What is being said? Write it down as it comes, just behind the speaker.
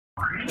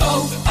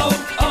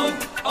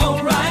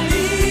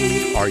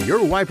O'Reilly. Are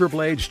your wiper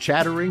blades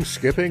chattering,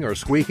 skipping, or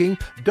squeaking?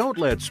 Don't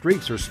let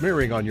streaks or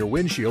smearing on your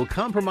windshield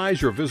compromise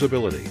your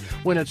visibility.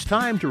 When it's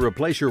time to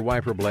replace your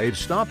wiper blades,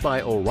 stop by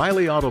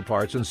O'Reilly Auto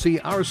Parts and see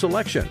our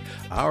selection.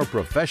 Our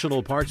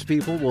professional parts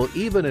people will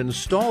even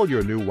install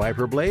your new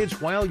wiper blades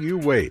while you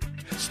wait.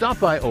 Stop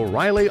by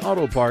O'Reilly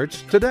Auto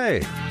Parts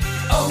today.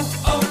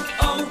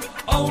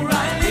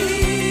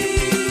 O'Reilly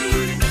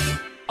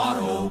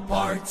Auto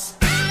Parts.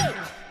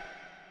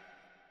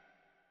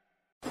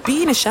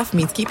 Being a chef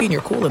means keeping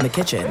your cool in the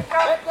kitchen.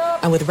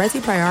 And with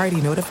Resi Priority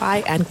Notify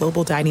and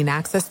Global Dining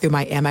Access through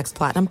my Amex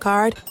Platinum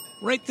card,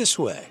 right this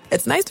way.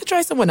 It's nice to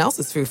try someone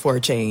else's food for a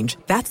change.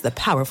 That's the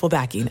powerful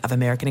backing of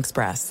American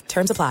Express.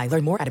 Terms apply.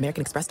 Learn more at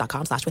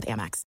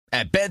americanexpress.com/withAmex.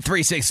 At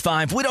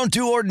Bet365, we don't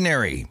do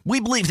ordinary. We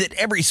believe that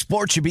every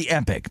sport should be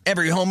epic.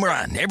 Every home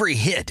run, every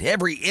hit,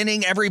 every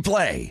inning, every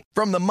play.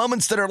 From the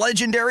moments that are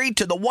legendary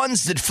to the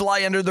ones that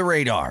fly under the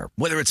radar.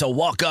 Whether it's a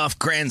walk-off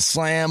grand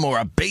slam or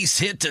a base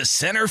hit to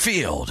center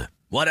field.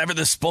 Whatever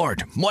the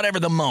sport, whatever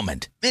the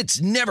moment,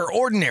 it's never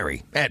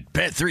ordinary at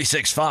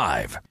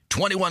Bet365.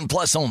 21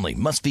 plus only.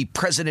 Must be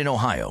present in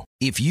Ohio.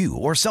 If you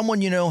or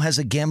someone you know has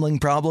a gambling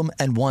problem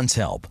and wants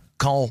help,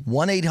 call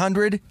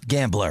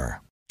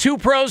 1-800-GAMBLER. Two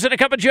pros and a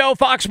cup of Joe,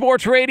 Fox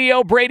Sports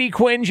Radio. Brady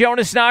Quinn,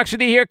 Jonas Knox with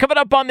you here. Coming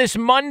up on this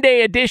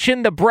Monday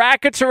edition, the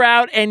brackets are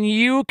out, and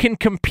you can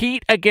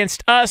compete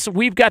against us.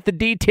 We've got the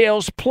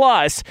details.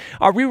 Plus,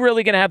 are we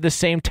really going to have the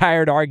same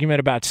tired argument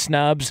about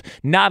snubs?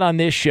 Not on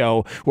this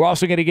show. We're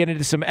also going to get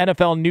into some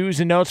NFL news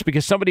and notes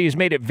because somebody has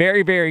made it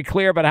very, very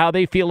clear about how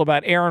they feel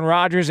about Aaron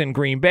Rodgers in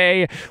Green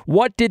Bay.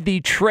 What did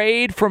the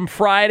trade from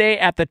Friday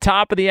at the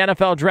top of the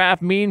NFL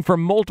draft mean for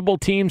multiple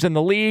teams in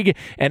the league?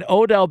 And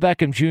Odell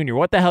Beckham Jr.,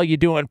 what the hell you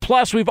doing?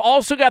 Plus, we've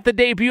also got the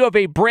debut of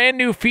a brand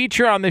new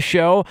feature on the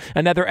show,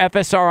 another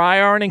FSR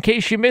iron. In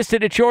case you missed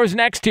it, it's yours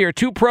next here.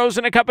 Two pros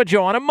and a cup of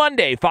Joe on a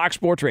Monday, Fox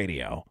Sports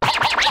Radio. Now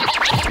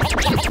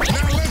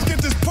let's get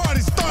this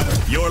party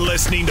started. You're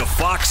listening to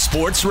Fox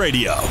Sports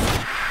Radio.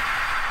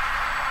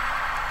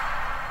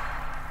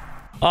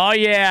 Oh,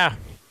 yeah.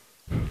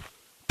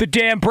 The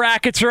damn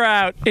brackets are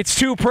out. It's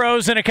two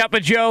pros and a cup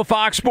of Joe,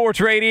 Fox Sports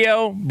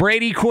Radio.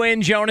 Brady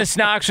Quinn, Jonas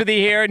Knox with you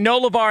here.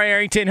 No LeVar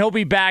Arrington. He'll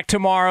be back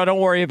tomorrow.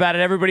 Don't worry about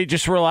it. Everybody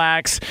just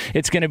relax.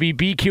 It's going to be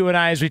BQ and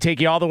I as we take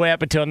you all the way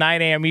up until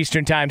 9 a.m.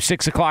 Eastern Time,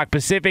 6 o'clock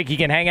Pacific. You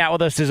can hang out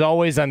with us as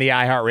always on the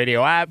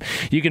iHeartRadio app.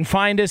 You can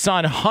find us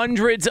on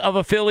hundreds of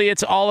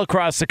affiliates all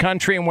across the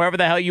country and wherever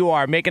the hell you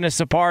are, making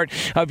us a part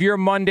of your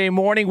Monday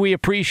morning. We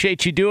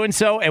appreciate you doing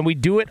so, and we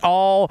do it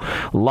all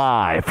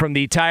live from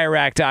the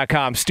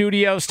TireRack.com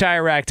studios.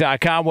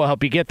 TireRack.com will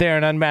help you get there.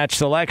 An unmatched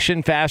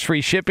selection, fast free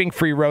shipping,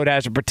 free road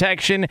hazard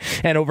protection,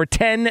 and over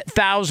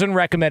 10,000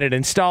 recommended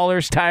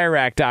installers.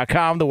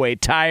 TireRack.com, the way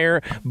tire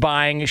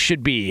buying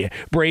should be.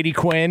 Brady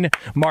Quinn,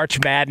 March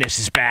Madness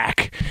is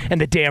back,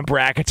 and the damn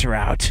brackets are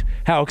out.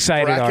 How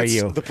excited are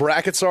you? The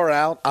brackets are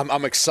out.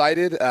 I'm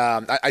excited.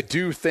 I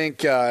do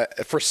think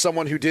for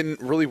someone who didn't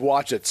really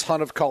watch a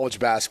ton of college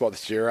basketball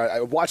this year,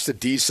 I watched a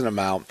decent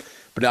amount,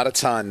 but not a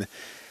ton.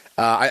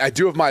 I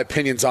do have my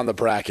opinions on the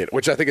bracket,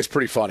 which I think is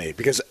pretty funny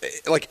because,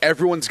 like,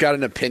 everyone's got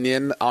an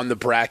opinion on the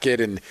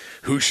bracket and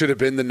who should have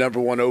been the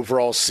number one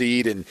overall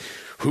seed and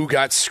who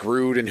got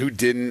screwed and who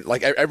didn't.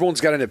 Like,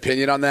 everyone's got an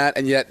opinion on that,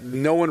 and yet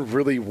no one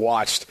really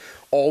watched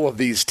all of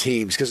these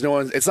teams because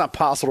it's not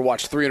possible to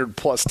watch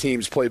 300-plus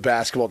teams play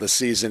basketball this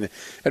season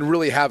and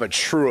really have a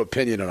true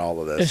opinion on all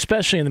of this.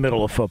 Especially in the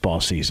middle of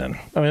football season.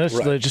 I mean,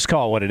 let's just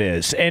call it what it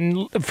is.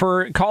 And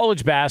for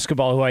college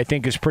basketball, who I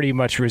think has pretty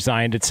much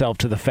resigned itself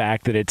to the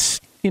fact that it's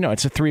a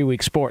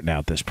 3-week sport now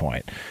at this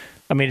point.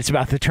 I mean, it's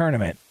about the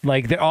tournament.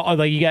 Like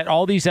you got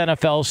all these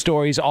NFL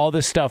stories, all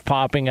this stuff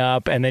popping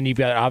up, and then you've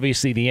got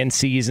obviously the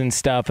in-season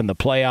stuff and the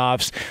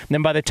playoffs. And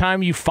then by the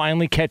time you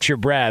finally catch your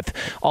breath,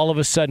 all of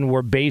a sudden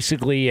we're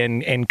basically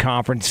in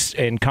conference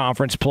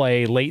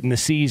play late in the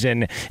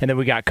season, and then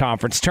we got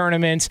conference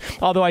tournaments.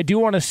 Although I do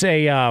want to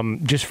say,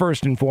 just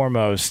first and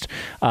foremost,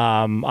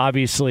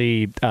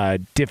 obviously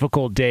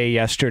difficult day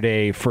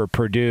yesterday for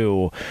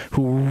Purdue,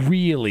 who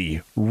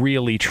really,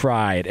 really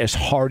tried as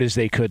hard as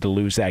they could to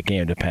lose that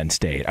game to Penn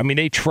State. I mean,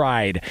 they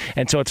tried,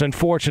 and so it's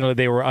unfortunate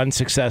they were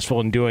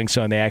unsuccessful in doing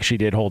so, and they actually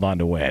did hold on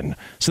to win.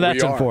 So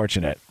that's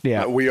unfortunate.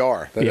 Yeah, we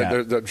are.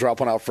 They're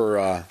dropping out for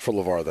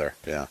LeVar there.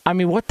 Yeah. I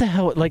mean, what the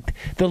hell? Like,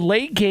 the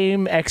late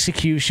game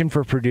execution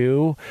for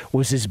Purdue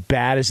was as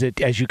bad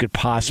as you could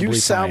possibly. You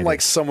sound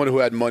like someone who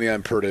had money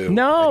on Purdue.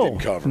 No,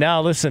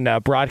 listen,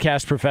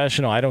 broadcast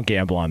professional. I don't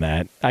gamble on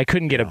that. I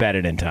couldn't get a bet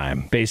it in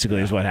time.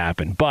 Basically, is what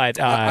happened. But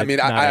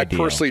I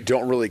personally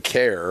don't really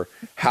care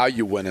how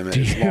you win them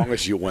as long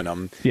as you win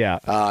them. Yeah.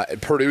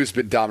 Purdue's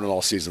been dominant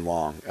all season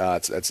long.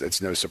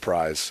 It's no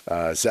surprise.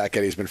 Zach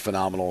Edey's been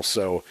phenomenal.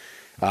 So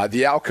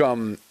the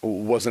outcome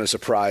wasn't a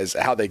surprise.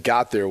 How they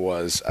got there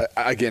was,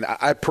 again,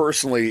 I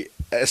personally,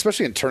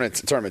 especially in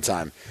tournament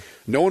time,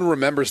 no one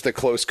remembers the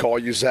close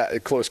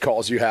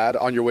calls you had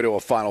on your way to a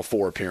Final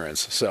Four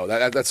appearance. So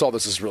that's all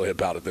this is really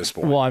about at this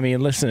point. Well, I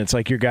mean, listen, it's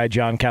like your guy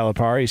John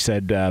Calipari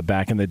said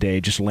back in the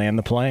day, just land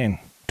the plane.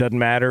 Doesn't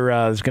matter.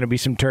 There's going to be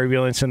some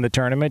turbulence in the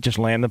tournament. Just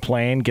land the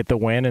plane, get the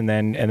win, and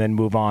then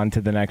move on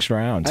to the next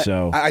round.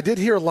 So I did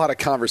hear a lot of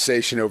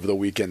conversation over the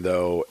weekend,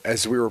 though,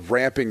 as we were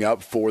ramping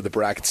up for the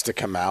brackets to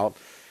come out,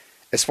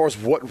 as far as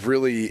what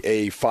really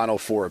a Final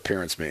Four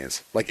appearance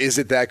means. Like, is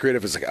it that great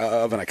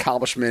of an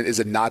accomplishment? Is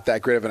it not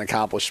that great of an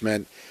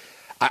accomplishment?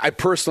 I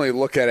personally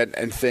look at it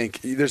and think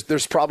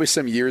there's probably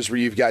some years where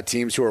you've got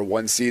teams who are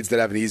 1 seeds that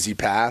have an easy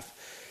path.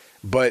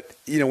 But,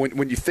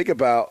 when you think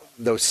about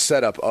the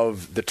setup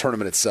of the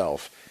tournament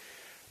itself,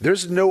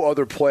 there's no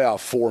other playoff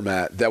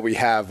format that we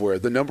have where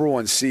the number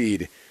 1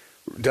 seed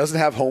doesn't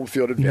have home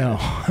field advantage.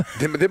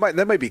 No.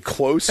 They might be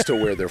close to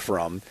where they're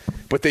from,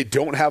 but they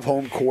don't have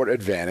home court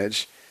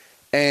advantage.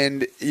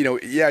 And,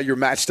 you're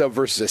matched up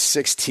versus a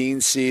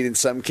 16 seed in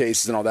some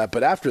cases and all that.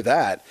 But after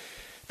that,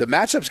 the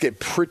matchups get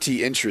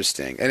pretty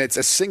interesting. And it's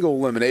a single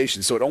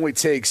elimination, so it only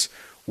takes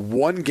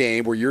one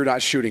game where you're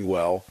not shooting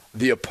well,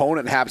 the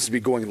opponent happens to be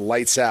going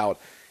lights out,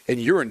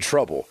 and you're in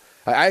trouble.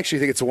 I actually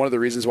think it's one of the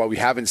reasons why we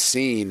haven't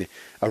seen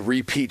a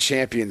repeat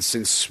champion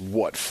since,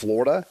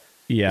 Florida?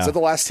 Yeah. Is that the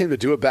last team to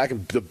do it back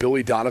in the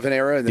Billy Donovan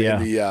era in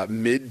the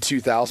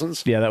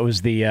mid-2000s? Yeah, that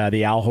was the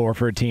Al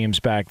Horford teams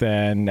back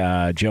then,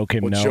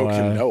 Joakim Noah.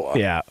 Joakim Noah.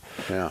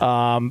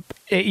 Yeah.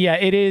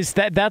 It is.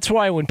 That's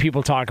why when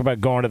people talk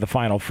about going to the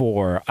Final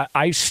Four,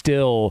 I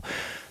still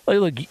 –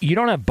 look, you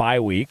don't have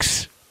bye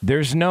weeks.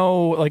 There's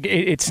no,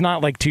 it's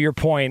not like, to your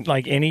point,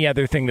 like any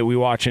other thing that we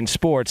watch in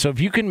sports. So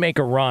if you can make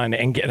a run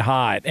and get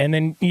hot, and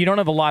then you don't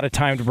have a lot of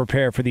time to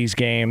prepare for these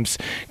games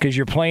because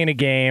you're playing a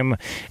game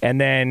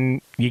and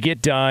then you get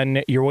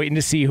done, you're waiting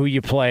to see who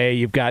you play.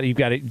 You've got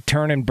to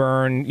turn and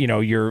burn.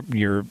 You're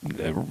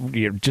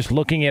just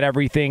looking at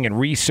everything and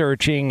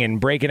researching and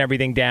breaking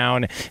everything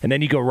down, and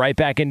then you go right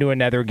back into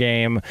another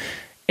game.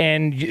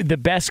 And the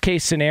best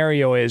case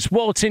scenario is,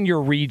 well, it's in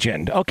your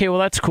region. Okay, well,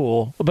 that's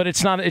cool, but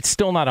it's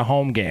still not a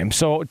home game.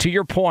 So to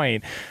your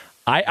point,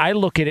 I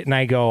look at it and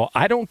I go,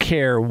 I don't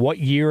care what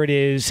year it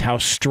is, how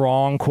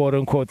strong, quote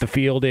unquote, the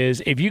field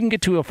is. If you can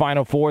get to a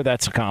Final Four,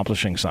 that's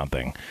accomplishing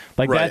something.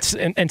 That's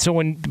and so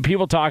when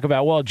people talk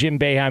about, well, Jim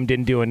Boeheim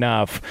didn't do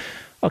enough.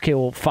 Okay,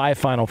 well, 5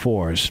 Final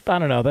Fours. I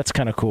don't know. That's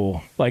kind of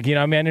cool. I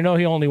know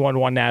he only won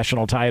 1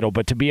 national title,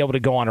 but to be able to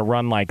go on a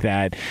run like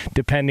that,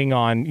 depending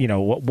on,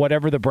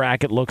 whatever the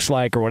bracket looks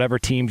like or whatever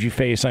teams you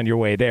face on your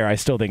way there, I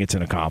still think it's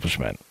an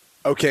accomplishment.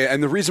 Okay,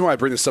 and the reason why I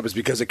bring this up is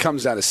because it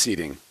comes down to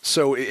seeding.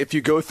 So if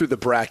you go through the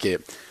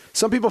bracket,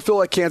 some people feel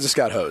like Kansas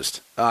got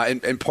hosed,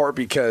 in part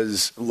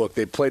because, look,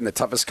 they played in the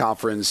toughest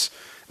conference,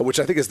 which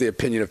I think is the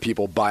opinion of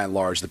people by and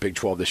large, the Big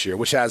 12 this year,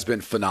 which has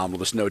been phenomenal.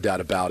 There's no doubt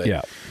about it.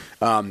 Yeah.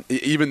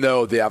 Even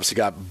though they obviously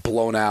got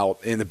blown out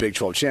in the Big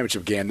 12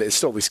 championship game, they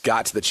still at least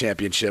got to the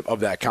championship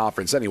of that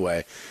conference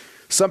anyway.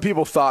 Some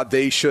people thought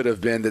they should have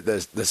been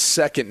the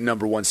second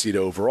number 1 seed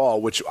overall,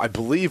 which I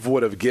believe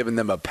would have given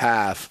them a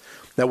path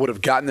that would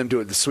have gotten them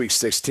to the Sweet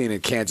 16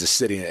 in Kansas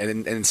City.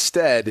 And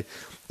instead,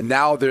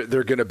 now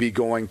they're going to be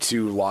going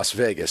to Las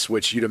Vegas,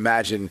 which you'd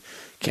imagine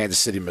Kansas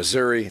City,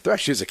 Missouri. There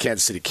actually is a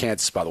Kansas City,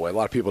 Kansas, by the way. A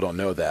lot of people don't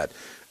know that.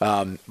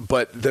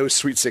 But those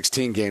Sweet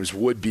 16 games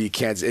would be in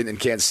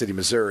Kansas City,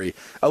 Missouri,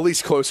 at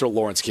least closer to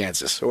Lawrence,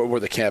 Kansas, or where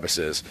the campus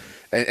is.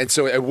 And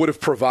so it would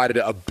have provided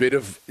a bit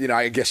of,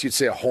 I guess you'd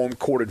say a home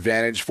court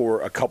advantage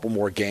for a couple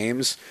more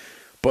games.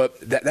 But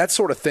that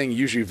sort of thing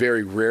usually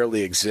very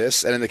rarely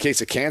exists. And in the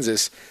case of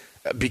Kansas,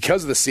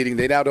 because of the seeding,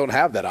 they now don't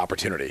have that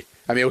opportunity.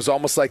 I mean, it was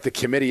almost like the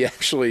committee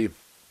actually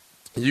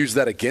used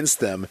that against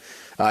them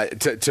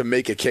to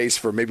make a case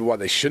for maybe why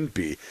they shouldn't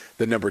be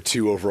the number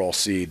 2 overall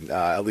seed,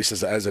 at least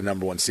as a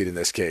number 1 seed in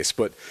this case.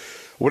 But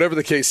whatever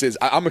the case is,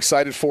 I'm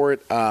excited for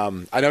it.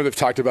 I know they've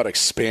talked about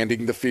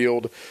expanding the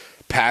field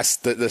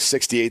past the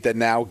 68 that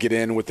now get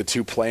in with the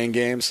 2 playing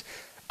games.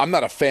 I'm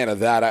not a fan of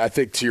that. I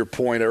think to your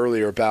point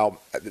earlier about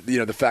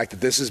the fact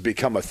that this has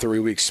become a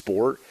 3-week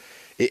sport,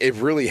 it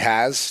really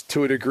has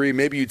to a degree.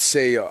 Maybe you'd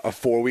say a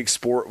 4-week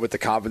sport with the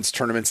conference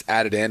tournaments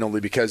added in, only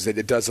because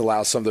it does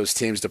allow some of those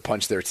teams to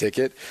punch their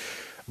ticket.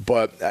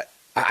 But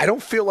I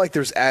don't feel like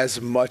there's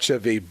as much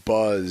of a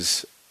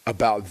buzz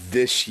about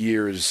this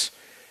year's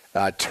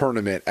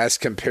tournament as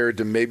compared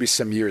to maybe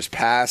some years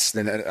past.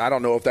 And I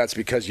don't know if that's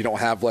because you don't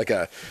have like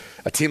a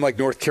team like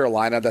North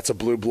Carolina that's a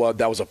blue blood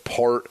that was a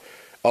part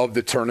of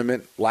the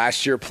tournament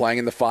last year playing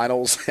in the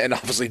finals and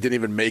obviously didn't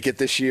even make it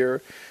this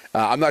year.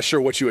 I'm not sure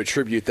what you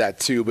attribute that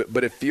to,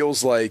 but it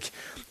feels like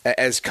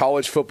as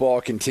college football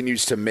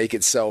continues to make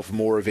itself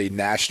more of a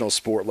national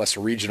sport, less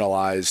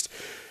regionalized,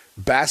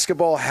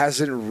 basketball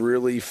hasn't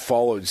really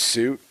followed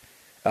suit,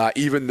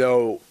 even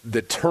though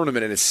the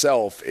tournament in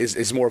itself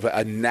is more of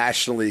a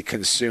nationally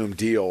consumed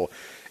deal.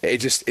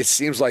 It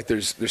seems like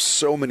there's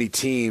so many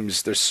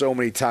teams, there's so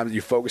many times that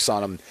you focus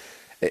on them.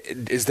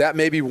 Is that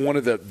maybe one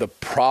of the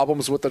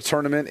problems with the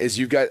tournament? Is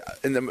you've got,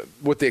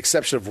 with the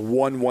exception of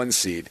 1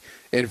 seed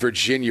in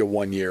Virginia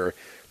one year,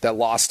 that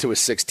lost to a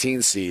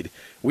 16 seed.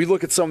 We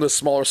look at some of the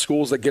smaller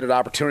schools that get an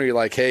opportunity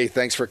like, hey,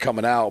 thanks for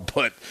coming out,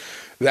 but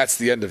that's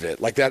the end of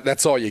it. Like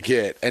that's all you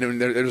get.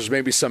 And there's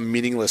maybe some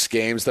meaningless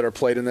games that are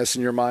played in this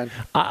in your mind?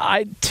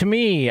 To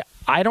me,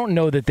 I don't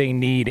know that they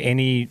need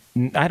any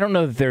 – I don't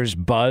know that there's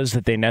buzz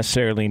that they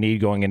necessarily need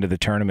going into the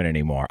tournament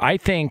anymore. I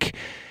think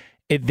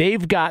if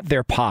they've got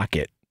their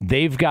pocket,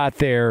 they've got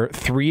their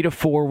 3 to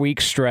 4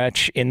 week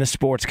stretch in the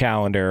sports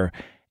calendar,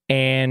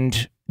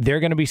 and they're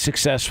going to be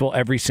successful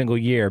every single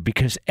year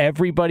because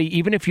everybody,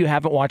 even if you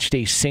haven't watched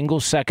a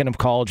single second of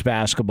college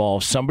basketball,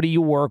 somebody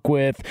you work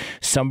with,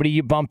 somebody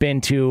you bump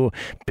into,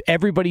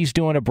 everybody's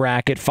doing a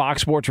bracket.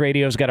 Fox Sports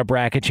Radio's got a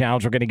bracket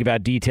challenge. We're going to give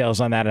out details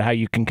on that and how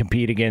you can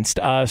compete against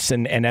us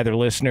and other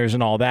listeners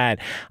and all that.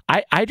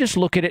 I just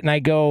look at it and I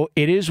go,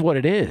 it is what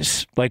it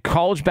is. Like,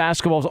 college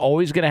basketball is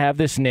always going to have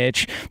this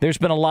niche. There's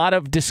been a lot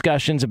of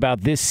discussions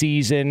about this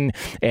season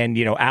and,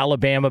 you know,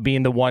 Alabama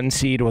being the 1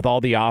 seed with all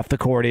the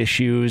off-the-court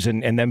issues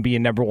and them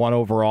being number 1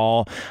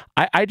 overall.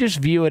 I just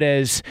view it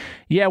as,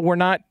 yeah, we're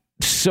not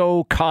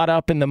so caught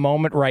up in the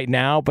moment right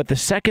now, but the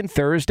second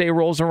Thursday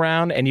rolls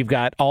around and you've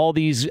got all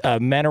these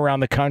men around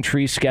the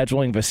country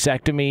scheduling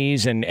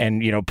vasectomies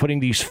and you know, putting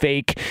these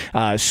fake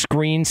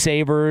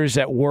screensavers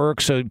at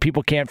work so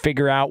people can't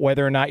figure out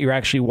whether or not you're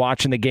actually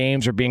watching the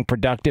games or being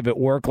productive at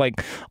work.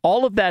 Like,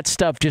 all of that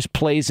stuff just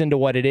plays into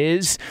what it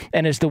is,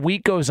 and as the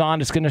week goes on,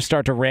 it's going to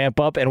start to ramp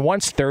up, and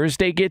once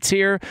Thursday gets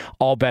here,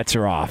 all bets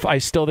are off. I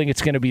still think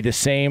it's going to be the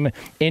same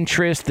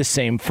interest, the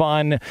same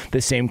fun,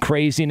 the same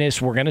craziness.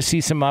 We're going to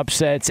see some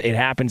upsets. It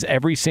happens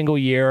every single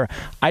year.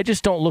 I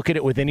just don't look at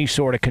it with any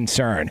sort of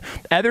concern.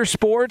 Other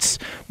sports,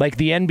 like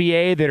the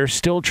NBA, that are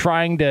still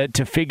trying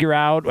to figure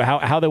out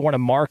how they want to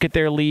market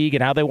their league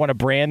and how they want to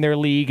brand their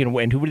league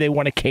and who they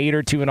want to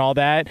cater to and all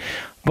that.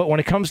 But when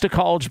it comes to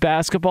college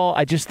basketball,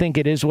 I just think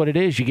it is what it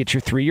is. You get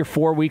your 3 or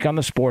 4 week on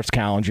the sports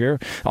calendar,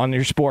 on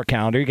your sport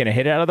calendar. You're going to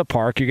hit it out of the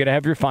park. You're going to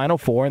have your Final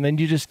Four, and then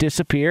you just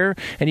disappear,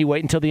 and you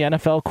wait until the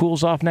NFL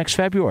cools off next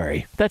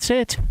February. That's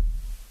it.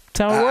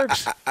 That's how it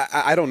works.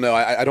 I don't know.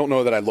 I don't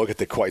know that I look at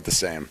it quite the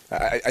same.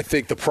 I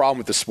think the problem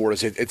with the sport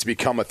is it's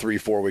become a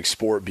 3-4 week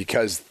sport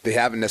because they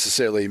haven't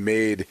necessarily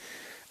made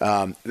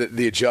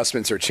the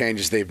adjustments or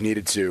changes they've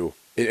needed to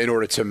in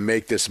order to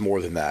make this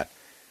more than that.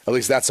 At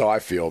least that's how I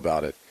feel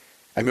about it.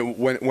 I mean,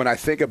 when I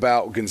think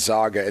about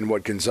Gonzaga and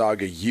what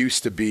Gonzaga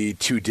used to be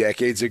 2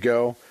 decades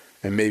ago,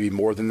 and maybe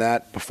more than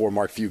that before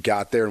Mark Few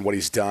got there and what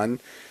he's done,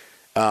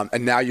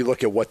 and now you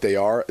look at what they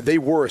are. They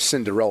were a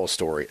Cinderella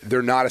story.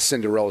 They're not a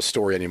Cinderella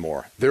story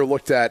anymore. They're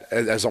looked at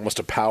as almost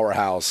a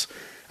powerhouse.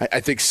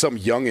 I think some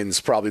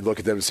youngins probably look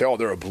at them and say, oh,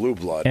 they're a blue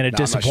blood. And a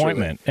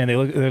disappointment. Sure and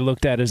they're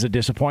looked at as a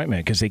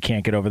disappointment because they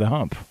can't get over the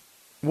hump.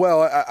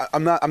 Well,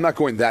 I'm not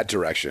going that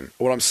direction.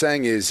 What I'm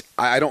saying is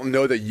I don't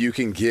know that you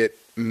can get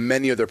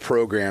many other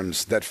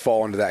programs that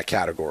fall into that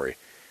category.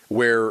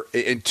 Where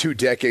in 2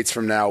 decades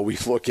from now, we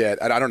look at,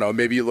 I don't know,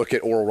 maybe you look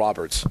at Oral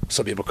Roberts.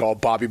 Some people call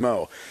it Bobby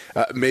Moe.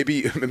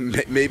 Maybe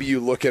you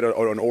look at an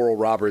Oral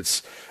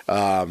Roberts,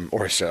 I'm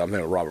thinking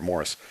of Robert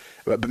Morris.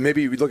 But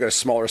maybe we look at a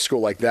smaller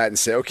school like that and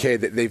say, okay,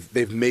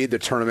 they've made the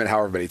tournament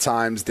however many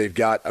times. They've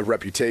got a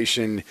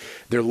reputation.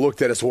 They're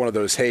looked at as one of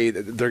those, hey,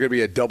 they're going to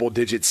be a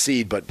double-digit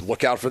seed, but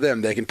look out for them.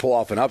 They can pull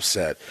off an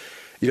upset.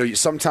 You know,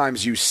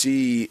 sometimes you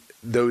see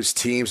those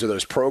teams or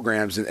those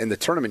programs in the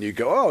tournament, you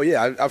go, oh,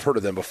 yeah, I've heard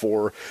of them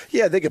before.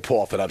 Yeah, they could pull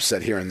off an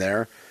upset here and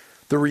there.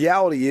 The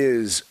reality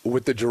is,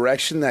 with the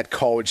direction that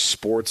college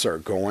sports are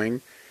going,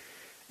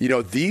 you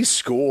know, these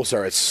schools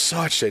are at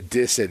such a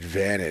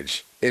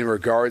disadvantage in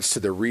regards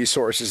to the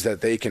resources that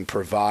they can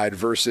provide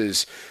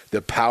versus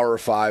the Power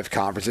 5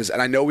 conferences.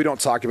 And I know we don't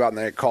talk about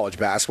in college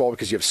basketball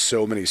because you have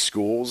so many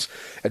schools,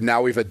 and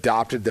now we've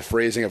adopted the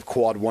phrasing of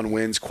quad 1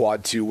 wins,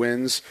 quad 2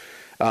 wins.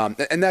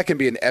 And that can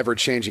be an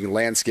ever-changing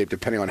landscape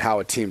depending on how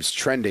a team's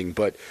trending.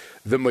 But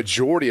the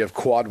majority of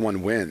quad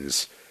 1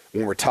 wins,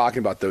 when we're talking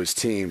about those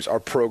teams,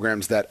 are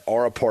programs that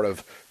are a part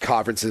of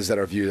conferences that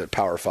are viewed at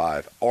Power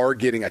 5, are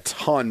getting a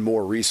ton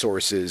more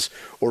resources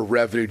or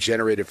revenue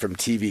generated from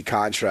TV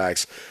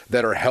contracts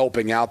that are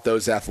helping out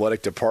those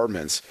athletic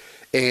departments.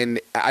 And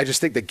I just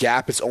think the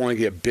gap is only going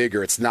to get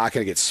bigger. It's not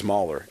going to get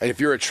smaller. And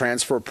if you're a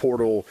transfer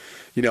portal,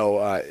 you know,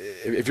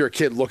 if you're a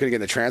kid looking to get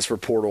in the transfer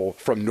portal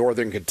from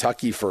Northern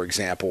Kentucky, for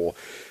example,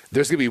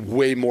 there's going to be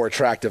way more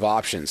attractive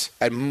options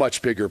at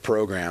much bigger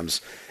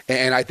programs.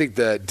 And I think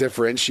the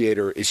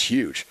differentiator is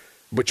huge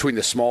between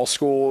the small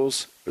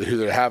schools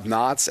who are the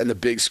have-nots and the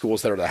big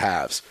schools that are the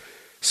haves.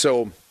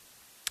 So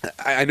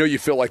I know you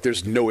feel like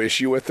there's no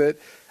issue with it,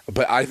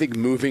 but I think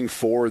moving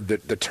forward,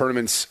 the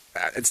tournaments,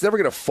 it's never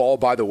going to fall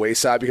by the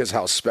wayside because of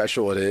how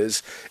special it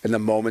is and the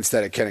moments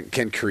that it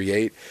can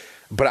create.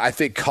 But I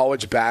think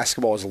college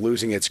basketball is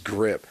losing its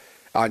grip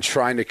on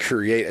trying to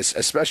create,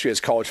 especially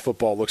as college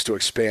football looks to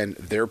expand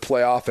their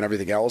playoff and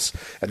everything else,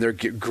 and they're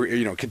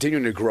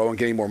continuing to grow and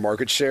getting more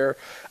market share.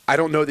 I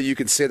don't know that you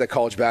can say that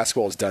college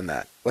basketball has done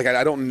that. Like,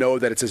 I don't know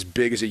that it's as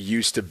big as it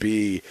used to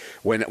be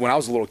when I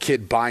was a little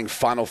kid buying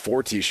Final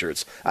Four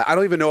T-shirts. I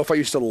don't even know if I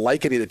used to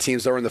like any of the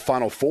teams that were in the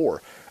Final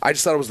Four. I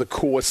just thought it was the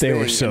coolest thing. They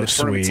were so and the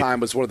tournament sweet. time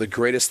was one of the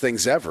greatest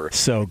things ever.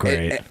 So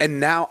great. And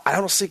now I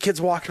don't see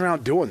kids walking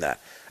around doing that.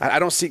 I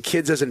don't see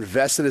kids as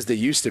invested as they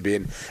used to be.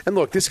 And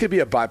look, this could be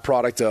a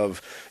byproduct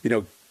of,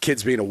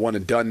 kids being a one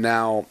and done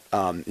now.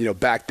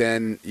 Back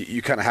then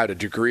you kind of had a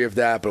degree of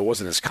that, but it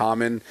wasn't as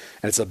common,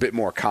 and it's a bit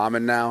more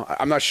common now.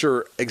 I'm not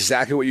sure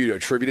exactly what you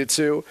attribute it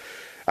to.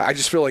 I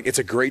just feel like it's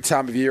a great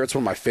time of year. It's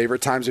one of my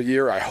favorite times of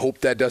year. I hope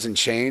that doesn't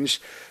change,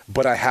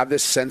 but I have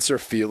this sense or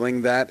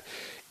feeling that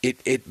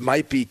it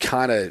might be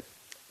kind of,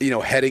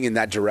 heading in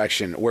that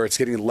direction where it's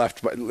getting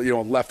left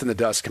in the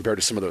dust compared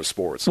to some of those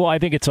sports. Well, I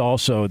think it's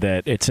also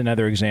that it's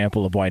another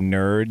example of why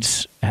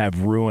nerds have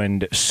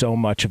ruined so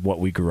much of what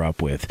we grew up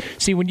with.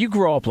 See, when you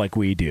grow up like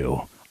we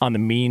do on the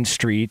mean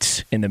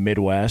streets in the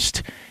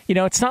Midwest,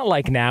 it's not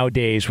like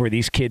nowadays where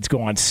these kids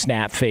go on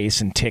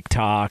Snapface and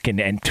TikTok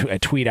and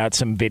tweet out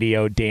some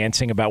video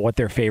dancing about what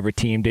their favorite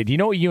team did. You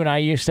know what you and I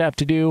used to have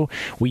to do?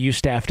 We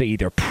used to have to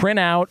either print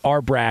out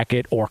our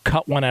bracket or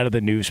cut one out of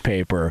the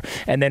newspaper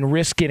and then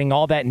risk getting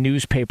all that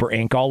newspaper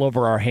ink all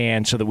over our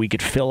hands so that we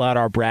could fill out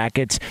our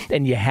brackets.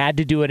 And you had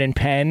to do it in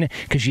pen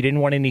because you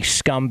didn't want any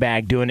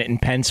scumbag doing it in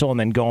pencil and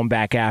then going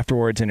back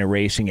afterwards and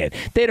erasing it.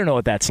 They don't know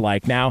what that's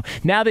like now.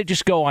 Now they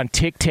just go on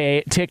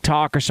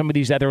TikTok or some of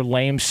these other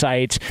lame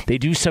sites. They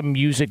do some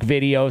music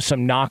video,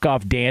 some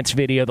knockoff dance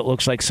video that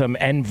looks like some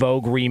En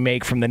Vogue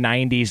remake from the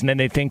 90s, and then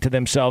they think to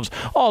themselves,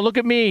 oh, look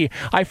at me.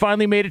 I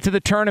finally made it to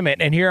the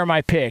tournament, and here are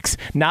my picks.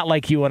 Not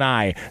like you and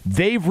I.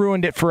 They've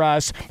ruined it for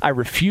us. I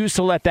refuse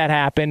to let that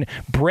happen.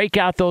 Break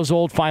out those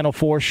old Final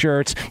Four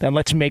shirts, and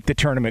let's make the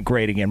tournament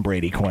great again,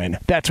 Brady Quinn.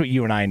 That's what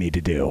you and I need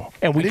to do,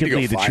 and we could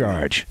lead the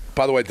charge.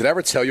 By the way, did I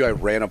ever tell you I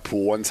ran a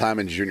pool one time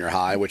in junior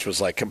high, which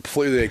was like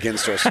completely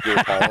against our school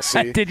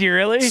policy? Did you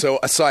really? So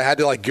I had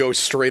to like go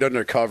straight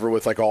undercover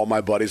with like all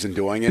my buddies and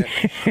doing it.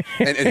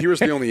 And here's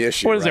the only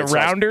issue. What is it,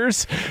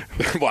 Rounders?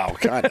 Wow,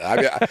 kind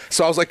of.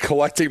 So I was like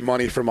collecting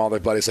money from all my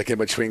buddies like in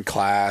between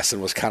class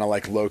and was kind of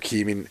like low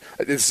key. I mean,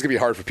 this is gonna be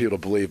hard for people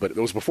to believe, but it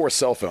was before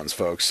cell phones,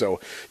 folks. So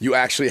you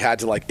actually had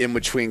to like in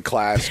between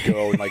class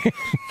go and like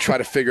try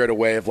to figure out a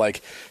way of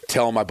like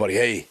telling my buddy,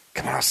 hey,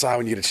 come on outside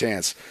when you get a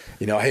chance.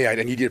 Hey, I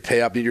need you to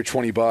pay up, need your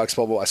 $20, blah,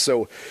 blah, blah.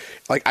 So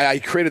like I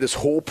created this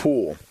whole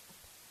pool.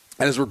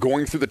 And as we're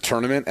going through the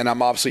tournament, and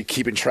I'm obviously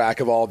keeping track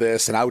of all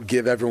this, and I would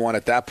give everyone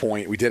at that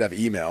point, we did have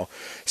email,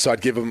 so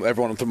I'd give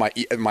everyone through my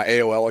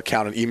AOL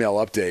account an email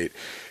update.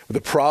 But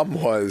the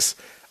problem was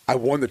I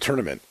won the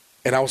tournament,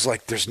 and I was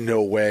like, there's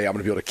no way I'm going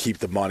to be able to keep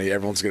the money.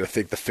 Everyone's going to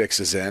think the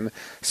fix is in.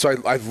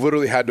 So I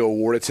literally had to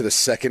award it to the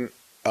second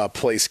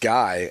place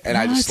guy, and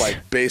what? I just like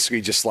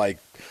basically just like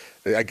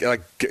I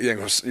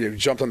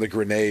jumped on the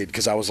grenade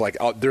because I was like,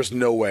 there's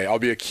no way I'll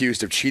be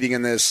accused of cheating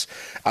in this.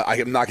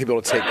 I'm not going to be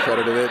able to take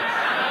credit of it.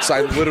 So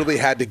I literally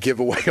had to give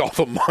away all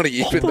the money,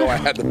 even though I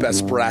had the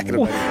best bracket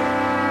of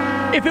anyone.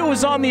 If it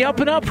was on the up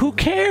and up, who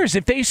cares?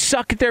 If they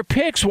suck at their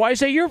picks, why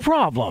is that your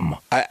problem?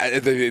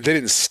 They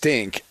didn't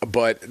stink,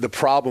 but the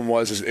problem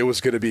was it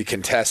was going to be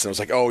contested. I was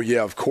like, oh,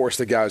 yeah, of course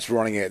the guy who's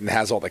running it and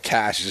has all the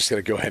cash is just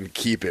going to go ahead and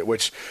keep it,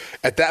 which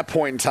at that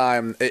point in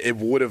time, it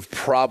would have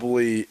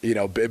probably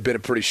been a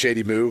pretty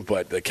shady move,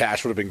 but the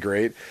cash would have been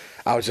great.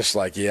 I was just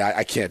like, yeah,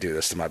 I can't do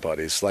this to my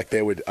buddies. Like,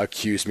 they would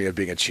accuse me of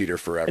being a cheater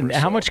forever. And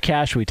how much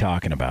cash are we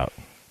talking about?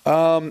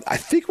 I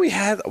think we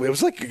had it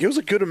was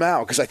a good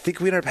amount because I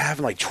think we ended up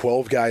having like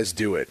 12 guys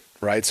do it,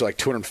 right? So like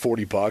 $240.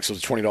 It was a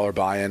 $20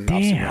 buy-in.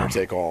 Obviously, winner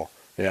take all.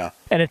 Yeah.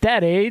 And at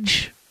that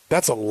age,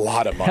 that's a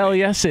lot of money. Hell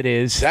yes, it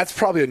is. That's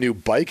probably a new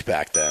bike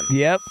back then.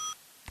 Yep.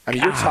 I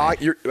mean,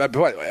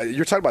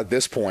 you're talking about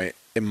this point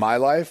in my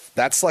life.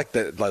 That's like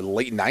the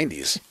late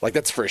 90s. Like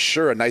that's for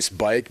sure a nice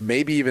bike.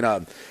 Maybe even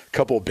a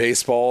couple of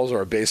baseballs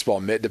or a baseball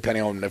mitt,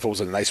 depending on if it was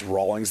a nice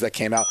Rawlings that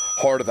came out.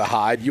 Hard of the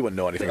Hide. You wouldn't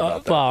know anything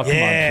about that. Oh, come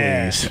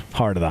on, please.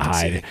 Hard of the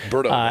Hide.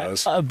 Berto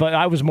knows. But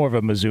I was more of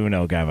a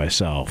Mizuno guy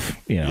myself.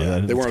 They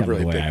weren't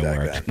really big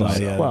back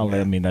then. But,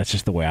 I mean, that's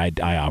just the way I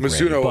operate.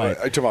 Mizuno,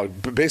 are you talking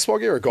about baseball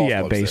gear or golf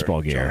clubs? Yeah,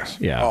 baseball gear.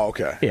 Yeah. Oh,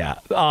 okay. Yeah.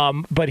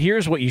 But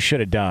here's what you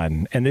should have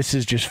done, and this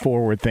is just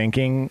forward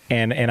thinking,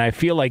 and I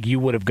feel like you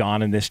would have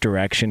gone in this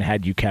direction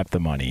had you kept the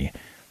money.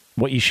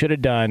 What you should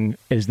have done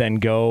is then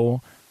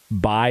go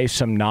buy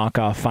some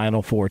knockoff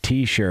Final Four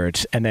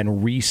T-shirts and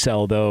then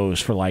resell those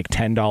for like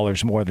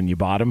 $10 more than you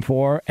bought them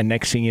for. And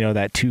next thing you know,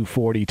 that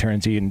 $240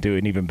 turns into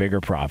an even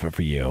bigger profit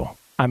for you.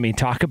 I mean,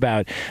 talk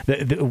about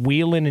the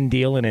wheeling and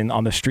dealing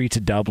on the streets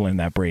of Dublin,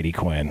 that Brady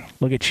Quinn.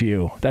 Look at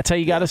you. That's how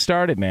you got to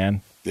start it,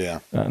 man. Yeah.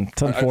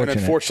 It's unfortunate.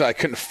 Unfortunately, I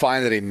couldn't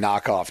find any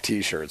knockoff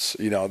T-shirts.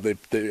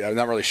 I'm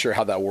not really sure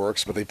how that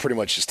works, but they pretty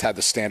much just had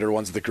the standard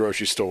ones at the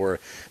grocery store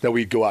that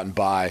we'd go out and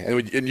buy,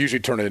 and usually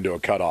turn it into a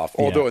cutoff.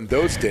 Although in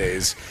those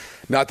days,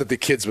 not that the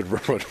kids would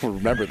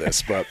remember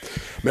this, but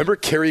remember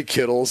Kerry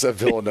Kittles at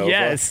Villanova?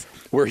 Yes.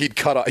 where he'd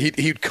cut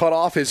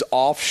off his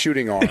off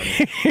shooting arm,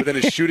 but then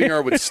his shooting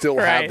arm would still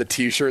have the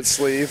T-shirt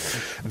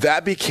sleeve.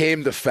 That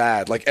became the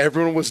fad. Like,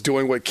 everyone was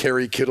doing what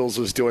Kerry Kittles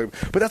was doing.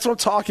 But that's what I'm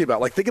talking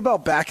about. Like, think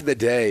about back in the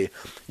day,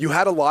 you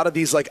had a lot of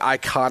these like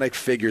iconic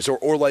figures,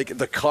 or like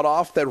the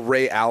cutoff that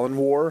Ray Allen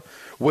wore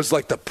was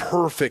like the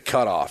perfect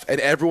cutoff, and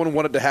everyone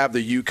wanted to have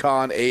the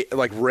UConn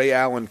like Ray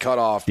Allen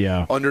cutoff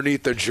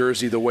underneath their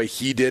jersey the way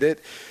he did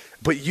it.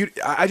 But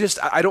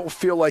I don't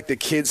feel like the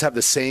kids have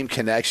the same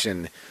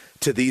connection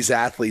to these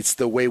athletes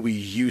the way we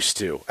used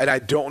to, and I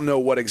don't know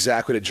what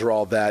exactly to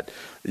draw that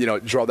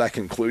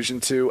conclusion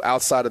to,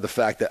 outside of the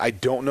fact that I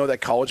don't know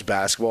that college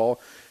basketball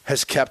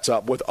has kept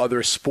up with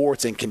other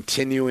sports and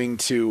continuing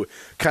to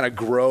kind of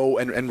grow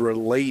and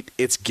relate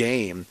its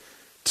game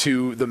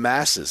to the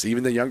masses,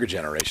 even the younger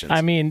generations.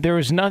 I mean, there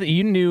was nothing.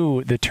 You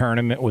knew the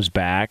tournament was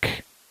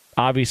back,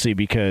 obviously,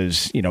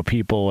 because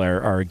people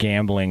are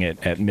gambling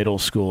at middle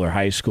school or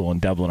high school in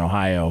Dublin,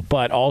 Ohio.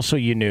 But also,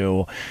 you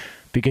knew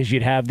because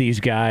you'd have these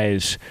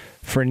guys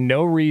for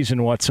no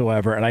reason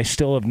whatsoever, and I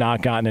still have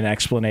not gotten an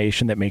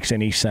explanation that makes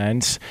any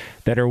sense,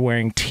 that are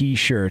wearing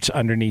T-shirts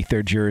underneath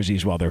their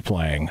jerseys while they're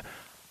playing.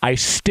 I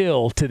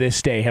still, to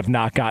this day, have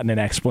not gotten an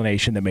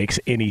explanation that makes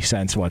any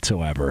sense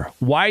whatsoever.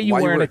 Why are you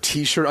wearing a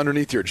T-shirt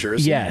underneath your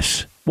jersey?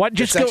 Yes. What?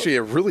 It's actually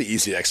a really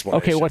easy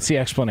explanation. Okay, what's the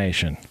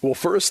explanation? Well,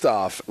 first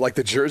off, like,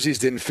 the jerseys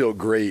didn't feel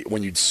great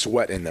when you'd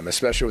sweat in them,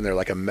 especially when they're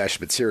like a mesh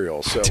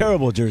material. So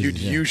terrible jerseys. You'd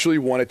usually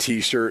want a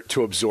T-shirt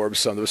to absorb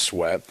some of the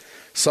sweat.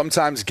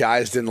 Sometimes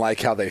guys didn't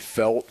like how they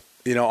felt,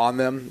 on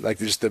them, like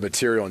just the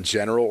material in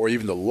general, or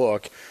even the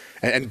look.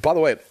 And by the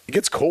way, it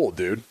gets cold,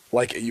 dude.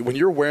 Like, when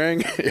you're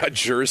wearing a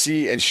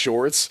jersey and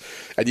shorts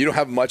and you don't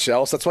have much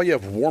else, that's why you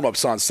have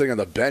warm-ups on sitting on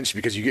the bench,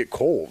 because you get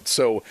cold.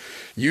 So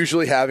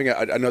usually having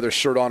another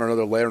shirt on or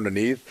another layer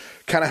underneath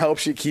kind of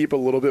helps you keep a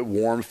little bit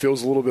warm,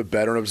 feels a little bit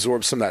better, and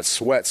absorbs some of that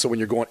sweat. So when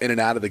you're going in and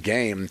out of the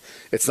game,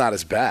 it's not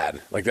as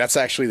bad. Like, that's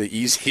actually the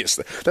easiest.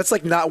 That's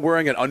like not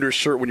wearing an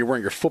undershirt when you're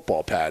wearing your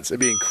football pads. It'd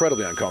be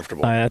incredibly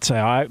uncomfortable.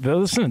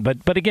 Listen,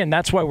 but again,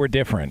 that's why we're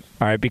different,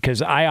 all right?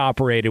 Because I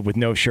operated with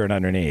no shirt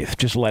underneath.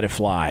 Just let it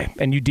fly.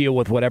 And you deal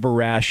with whatever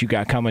rash you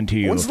got coming to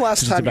you. When's the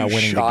last time you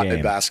shot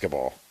at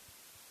basketball?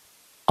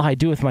 I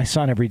do with my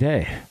son every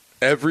day.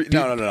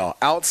 No.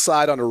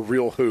 Outside on a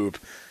real hoop,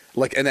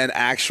 like in an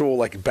actual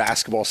like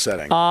basketball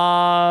setting.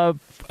 About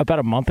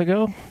a month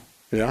ago.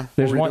 Yeah.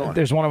 There's one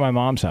at my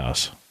mom's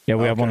house. Yeah,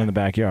 we have one in the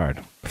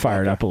backyard.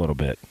 Fired up a little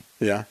bit.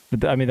 Yeah.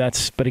 But I mean,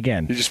 but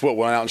again. You just went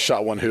out and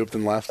shot one hoop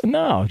then left?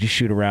 No, just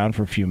shoot around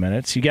for a few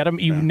minutes.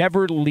 You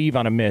never leave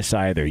on a miss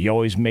either. You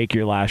always make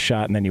your last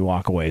shot and then you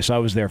walk away. So I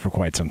was there for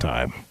quite some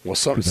time. Well,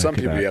 some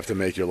people you have to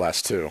make your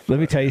last two. Let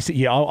me tell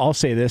you, I'll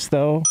say this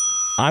though.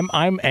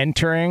 I'm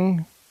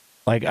entering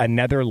like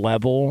another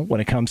level when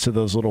it comes to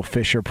those little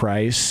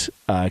Fisher-Price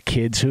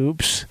kids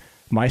hoops.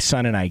 My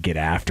son and I get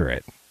after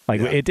it.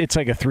 Like, it's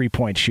like a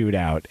 3-point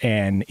shootout,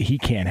 and he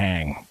can't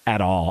hang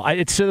at all.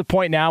 It's to the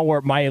point now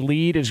where my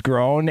lead has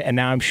grown, and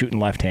now I'm shooting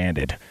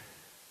left-handed.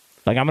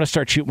 Like, I'm going to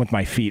start shooting with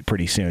my feet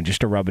pretty soon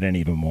just to rub it in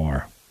even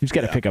more. He's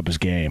got to pick up his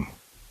game.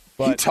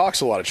 But he talks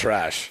a lot of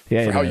trash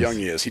for how young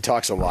he is. He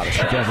talks a lot of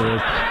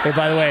trash. Hey,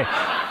 by the way,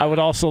 I would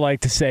also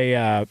like to say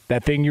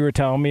that thing you were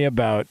telling me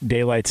about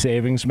daylight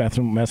savings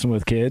messing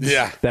with kids.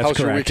 Yeah, that's how's correct.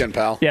 your weekend,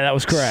 pal? Yeah, that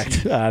was correct.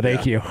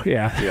 Thank you.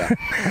 Yeah.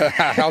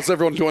 How's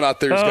everyone doing out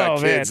there who's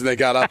got kids and they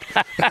got up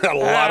a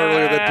lot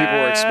earlier than people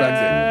were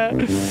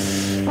expecting?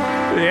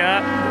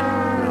 Yeah.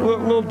 A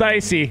little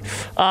dicey.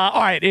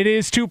 All right, it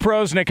is Two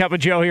Pros and a Cup of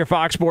Joe here,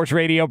 Fox Sports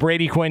Radio.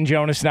 Brady Quinn,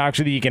 Jonas Knox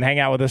with you. You can hang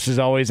out with us as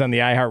always on the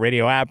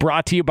iHeartRadio app.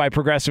 Brought to you by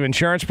Progressive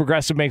Insurance.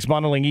 Progressive makes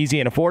bundling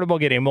easy and affordable.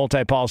 Get a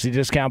multi-policy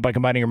discount by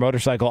combining your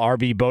motorcycle,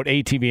 RV, boat,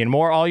 ATV, and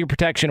more. All your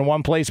protection in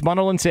one place.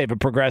 Bundle and save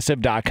at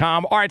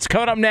Progressive.com. All right, it's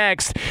coming up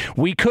next.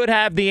 We could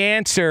have the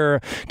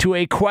answer to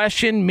a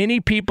question many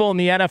people in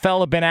the NFL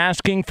have been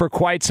asking for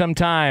quite some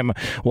time.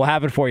 We'll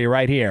have it for you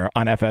right here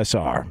on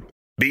FSR.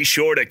 Be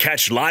sure to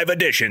catch live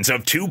editions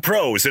of Two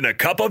Pros and a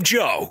Cup of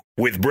Joe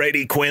with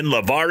Brady Quinn,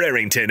 LeVar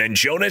Arrington, and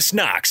Jonas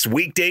Knox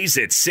weekdays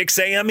at 6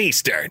 a.m.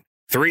 Eastern,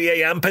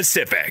 3 a.m.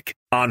 Pacific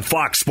on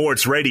Fox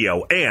Sports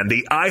Radio and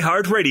the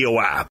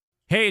iHeartRadio app.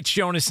 Hey, it's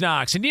Jonas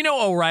Knox, and you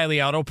know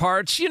O'Reilly Auto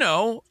Parts, you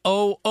know,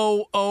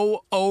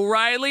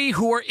 O'Reilly,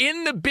 who are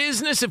in the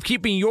business of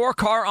keeping your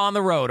car on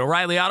the road.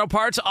 O'Reilly Auto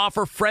Parts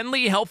offer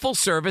friendly, helpful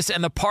service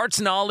and the parts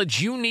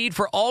knowledge you need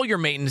for all your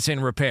maintenance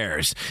and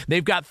repairs.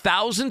 They've got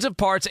thousands of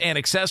parts and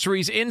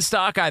accessories in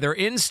stock, either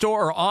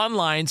in-store or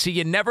online, so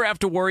you never have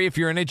to worry if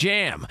you're in a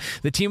jam.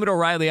 The team at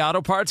O'Reilly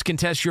Auto Parts can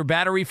test your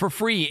battery for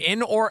free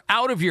in or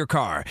out of your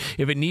car.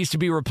 If it needs to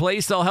be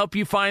replaced, they'll help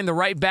you find the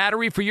right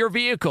battery for your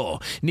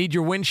vehicle. Need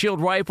your windshield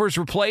wipers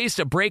replaced,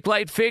 a brake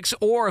light fix,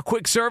 or a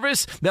quick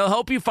service, they'll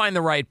help you find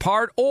the right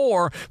part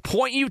or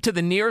point you to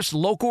the nearest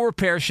local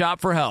repair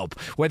shop for help.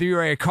 Whether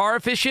you're a car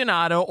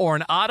aficionado or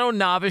an auto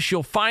novice,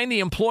 you'll find the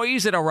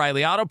employees at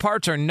O'Reilly Auto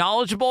Parts are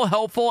knowledgeable,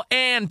 helpful,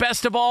 and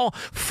best of all,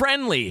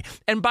 friendly.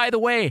 And by the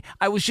way,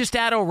 I was just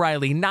at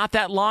O'Reilly not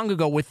that long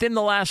ago, within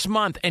the last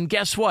month, and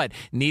guess what?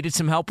 Needed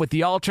some help with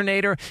the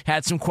alternator,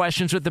 had some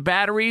questions with the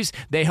batteries.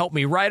 They helped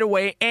me right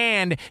away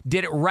and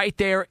did it right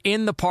there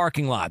in the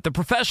parking lot. The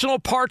professional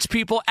parts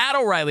people at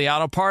O'Reilly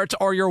Auto Parts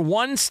are your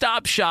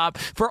one-stop shop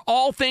for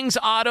all things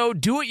auto,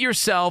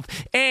 do-it-yourself,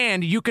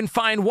 and you can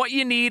find what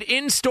you need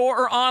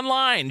in-store or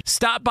online.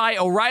 Stop by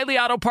O'Reilly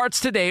Auto Parts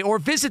today or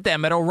visit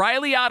them at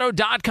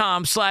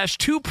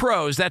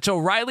O'ReillyAuto.com/2pros. That's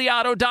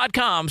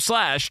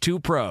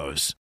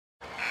O'ReillyAuto.com/2pros.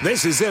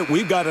 This is it.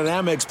 We've got an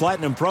Amex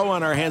Platinum Pro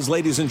on our hands,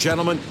 ladies and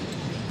gentlemen.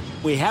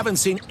 We haven't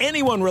seen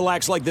anyone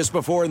relax like this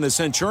before in the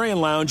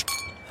Centurion Lounge.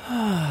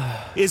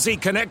 Is he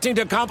connecting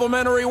to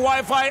complimentary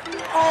Wi-Fi?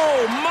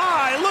 Oh,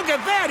 my! Look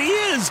at that! He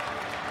is!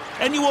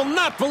 And you will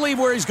not believe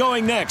where he's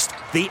going next.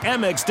 The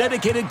Amex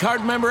dedicated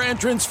card member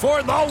entrance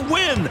for the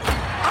win!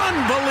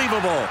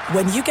 Unbelievable!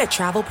 When you get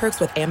travel perks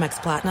with Amex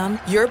Platinum,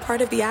 you're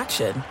part of the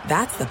action.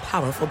 That's the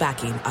powerful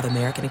backing of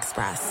American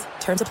Express.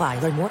 Terms apply.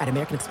 Learn more at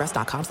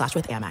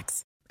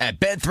americanexpress.com/withAmex. At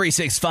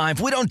Bet365,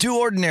 we don't do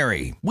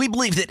ordinary. We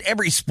believe that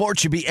every sport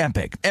should be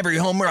epic. Every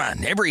home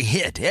run, every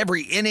hit,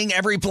 every inning,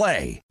 every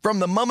play. From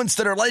the moments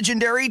that are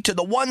legendary to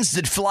the ones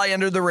that fly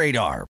under the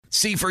radar.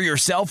 See for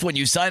yourself when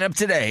you sign up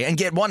today and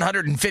get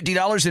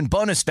 $150 in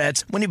bonus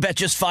bets when you bet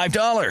just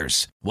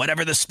 $5.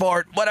 Whatever the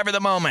sport, whatever the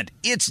moment,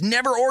 it's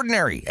never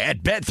ordinary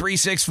at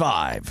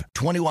Bet365.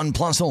 21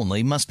 plus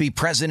only. Must be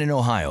present in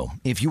Ohio.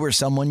 If you or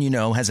someone you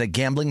know has a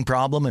gambling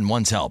problem and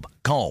wants help,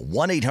 call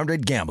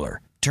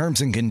 1-800-GAMBLER.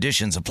 Terms and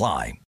conditions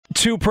apply.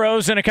 Two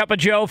pros and a cup of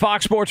Joe,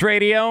 Fox Sports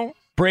Radio.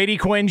 Brady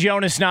Quinn,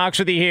 Jonas Knox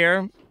with you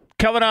here.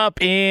 Coming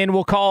up in,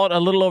 we'll call it a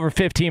little over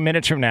 15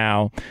 minutes from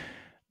now,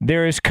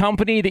 there is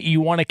company that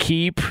you want to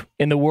keep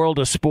in the world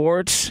of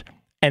sports,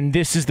 and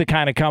this is the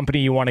kind of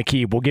company you want to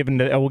keep. We'll get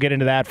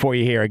into that for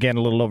you here, again,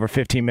 a little over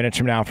 15 minutes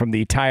from now from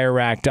the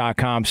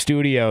TireRack.com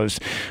studios.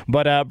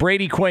 But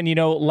Brady Quinn,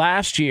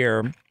 last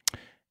year,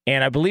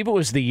 and I believe it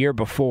was the year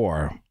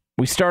before,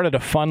 we started a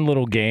fun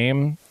little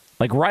game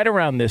like right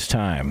around this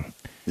time.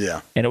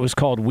 Yeah. And it was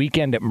called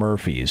Weekend at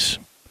Murphy's.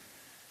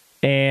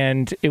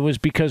 And it was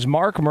because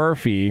Mark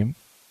Murphy,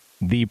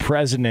 the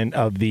president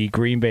of the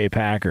Green Bay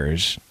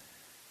Packers,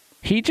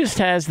 he just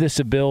has this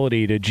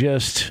ability to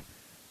just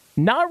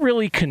not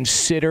really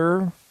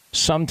consider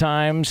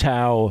sometimes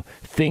how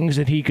things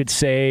that he could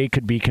say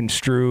could be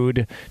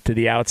construed to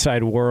the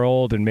outside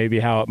world and maybe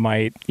how it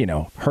might,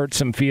 hurt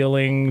some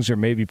feelings or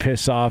maybe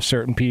piss off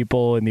certain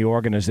people in the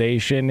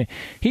organization.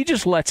 He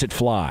just lets it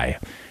fly.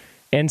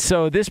 And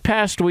so this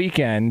past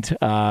weekend,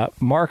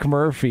 Mark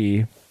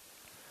Murphy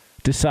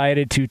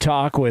decided to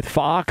talk with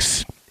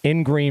Fox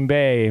in Green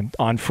Bay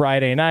on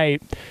Friday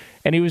night,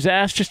 and he was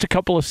asked just a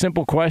couple of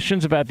simple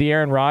questions about the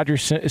Aaron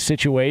Rodgers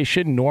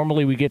situation.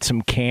 Normally we get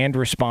some canned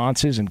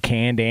responses and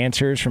canned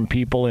answers from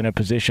people in a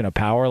position of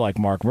power like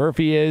Mark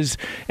Murphy is.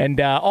 And,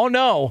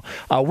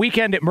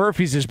 Weekend at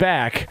Murphy's is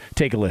back.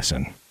 Take a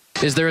listen.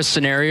 Is there a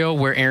scenario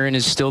where Aaron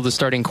is still the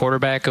starting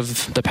quarterback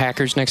of the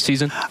Packers next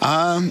season?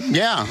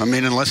 Yeah. I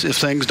mean, unless if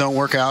things don't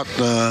work out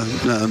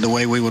the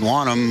way we would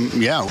want them,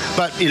 yeah.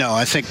 But,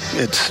 I think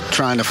it's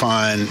trying to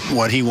find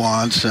what he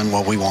wants and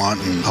what we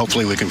want, and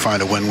hopefully we can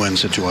find a win-win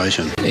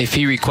situation. If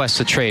he requests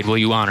a trade, will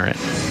you honor it?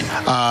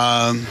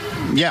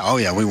 Yeah. Oh,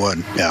 yeah, we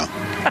would.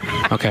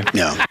 Yeah. Okay.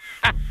 Yeah.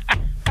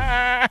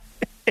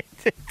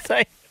 It's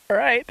like, all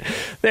right.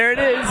 There it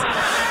is.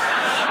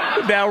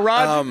 Now,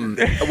 Ron.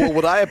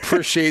 What I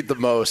appreciate the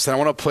most, and I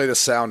want to play the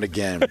sound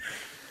again,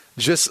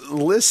 just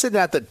listen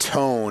at the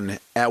tone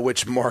at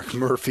which Mark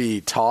Murphy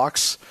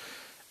talks.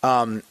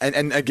 And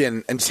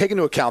again, take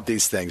into account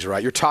these things,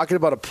 right? You're talking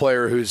about a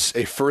player who's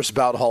a first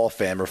ballot Hall of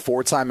Famer,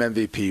 4-time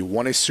MVP,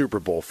 won a Super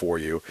Bowl for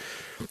you.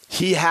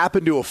 He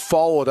happened to have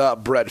followed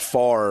up Brett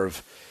Favre,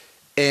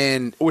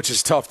 and which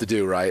is tough to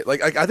do, right?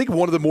 Like I think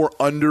one of the more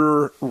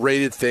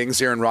underrated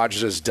things Aaron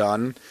Rodgers has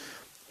done,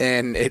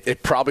 and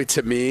it probably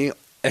to me,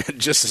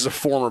 just as a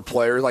former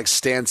player, like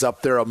stands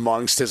up there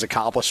amongst his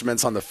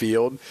accomplishments on the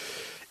field,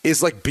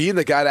 is like being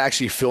the guy to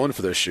actually fill in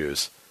for those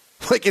shoes.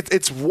 Like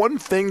it's one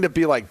thing to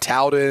be like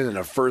touted and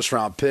a first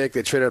round pick,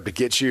 they traded up to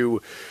get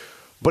you,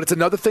 but it's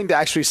another thing to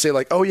actually say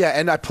like, oh yeah,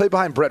 and I played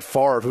behind Brett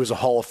Favre, who's a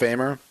Hall of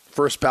Famer,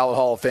 first ballot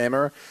Hall of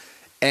Famer,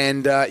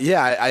 and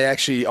I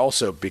actually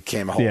also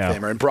became a Hall of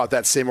Famer and brought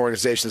that same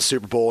organization to the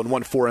Super Bowl and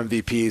won 4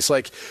 MVPs.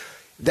 Like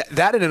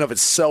that in and of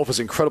itself is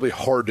incredibly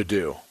hard to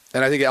do.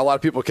 And I think a lot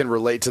of people can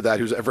relate to that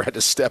who's ever had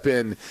to step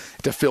in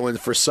to fill in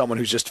for someone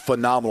who's just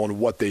phenomenal in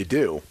what they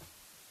do.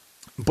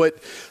 But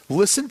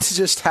listen to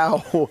just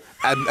how,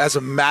 as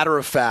a matter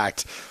of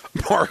fact,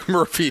 Mark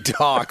Murphy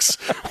talks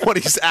when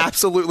he's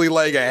absolutely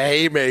laying a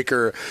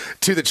haymaker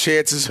to the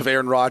chances of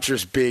Aaron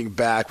Rodgers being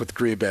back with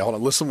Green Bay. Hold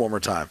on, listen one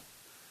more time.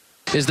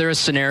 Is there a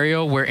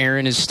scenario where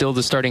Aaron is still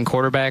the starting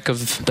quarterback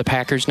of the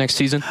Packers next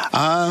season?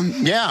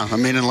 Yeah. I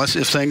mean, unless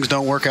if things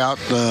don't work out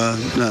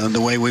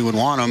the way we would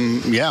want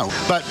them, yeah.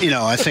 But,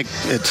 I think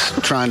it's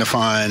trying to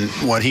find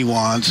what he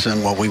wants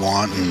and what we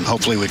want, and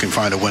hopefully we can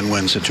find a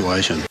win-win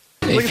situation.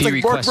 If he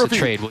requests a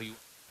trade, will you?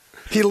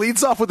 He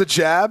leads off with a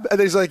jab, and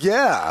then he's like,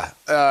 yeah,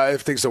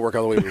 if things don't work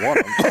out the way we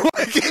want them.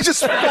 He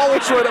just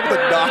follows right up with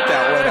a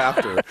knockout right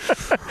after.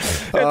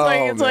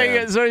 It's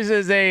like so he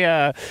says,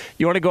 hey,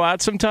 you want to go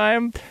out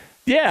sometime?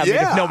 Yeah, I mean,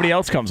 if nobody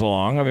else comes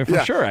along, I mean, for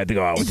sure I'd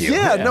go out with you.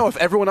 Yeah, no, if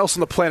everyone else on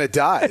the planet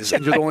dies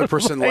and you're the only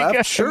person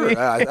left, sure.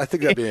 I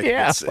think that'd be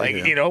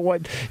you know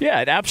what?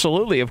 Yeah,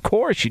 absolutely. Of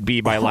course you'd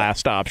be my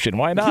last option.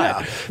 Why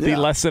not? The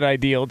less than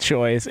ideal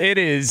choice. It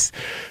is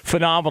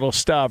phenomenal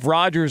stuff.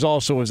 Rodgers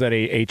also was at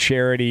a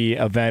charity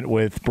event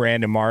with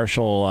Brandon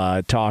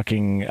Marshall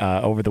talking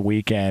over the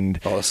weekend.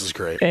 Oh, this is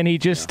great. And he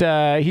just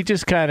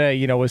kind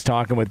of, was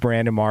talking with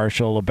Brandon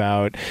Marshall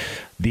about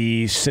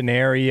the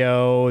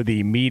scenario,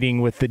 the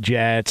meeting with the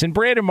Jets. And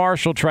Brandon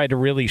Marshall tried to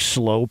really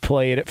slow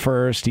play it at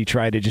first. He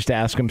tried to just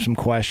ask him some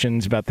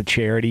questions about the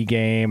charity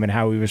game and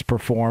how he was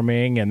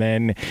performing. And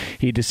then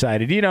he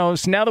decided, so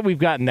now that we've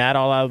gotten that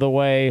all out of the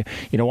way,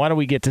 why don't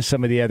we get to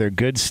some of the other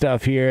good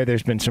stuff here?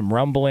 There's been some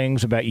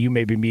rumblings about you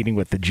maybe meeting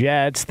with the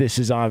Jets. This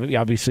is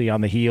obviously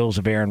on the heels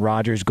of Aaron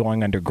Rodgers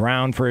going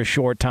underground for a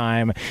short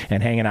time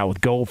and hanging out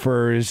with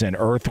gophers and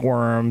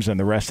earthworms and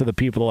the rest of the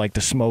people that like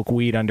to smoke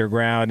weed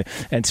underground.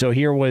 And so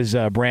here was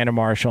Brandon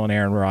Marshall and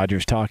Aaron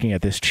Rodgers talking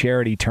at this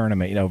charity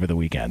tournament over the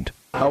weekend.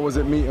 How was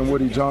it meeting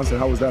Woody Johnson?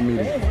 How was that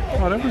meeting?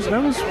 Oh, that was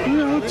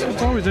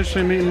it's always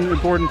interesting meeting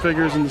important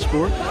figures in the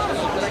sport.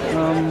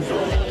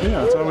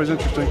 It's always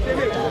interesting.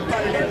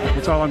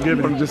 That's all I'm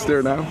giving. I'm just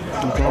there now.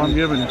 That's all I'm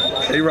giving you.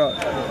 A-Rod.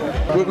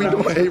 What we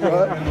doing,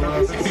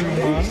 A-Rod?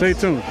 Stay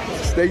tuned.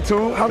 Stay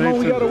tuned? How long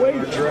we got to wait?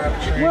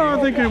 Well, I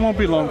think it won't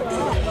be long.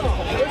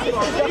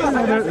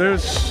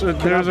 There's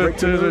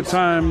a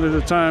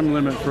time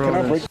limit for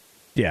all this.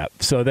 Yeah,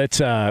 so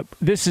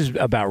this is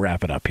about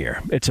wrapping up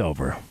here. It's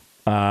over.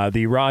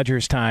 The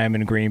Rodgers time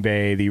in Green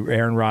Bay, the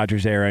Aaron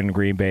Rodgers era in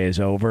Green Bay is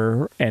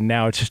over, and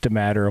now it's just a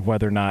matter of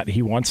whether or not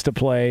he wants to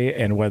play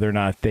and whether or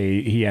not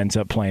he ends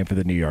up playing for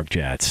the New York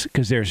Jets.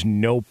 Because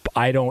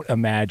I don't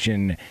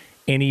imagine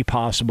any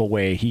possible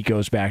way he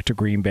goes back to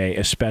Green Bay,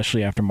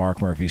 especially after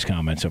Mark Murphy's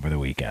comments over the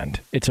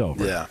weekend. It's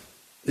over. Yeah.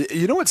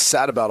 You know what's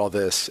sad about all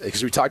this?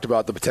 Because we talked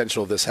about the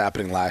potential of this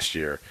happening last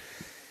year.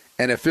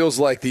 And it feels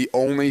like the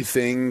only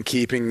thing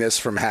keeping this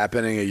from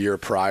happening a year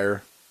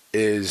prior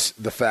is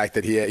the fact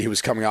that he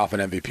was coming off an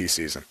MVP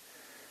season.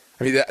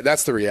 I mean,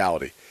 that's the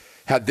reality.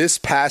 Had this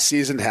past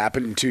season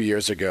happened 2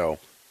 years ago,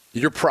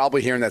 you're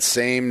probably hearing that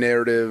same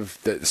narrative,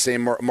 the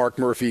same Mark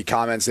Murphy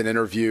comments in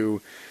interview.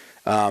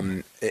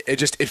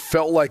 It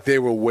felt like they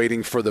were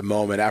waiting for the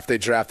moment. After they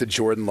drafted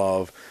Jordan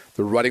Love,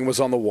 the writing was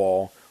on the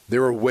wall. They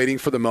were waiting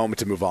for the moment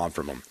to move on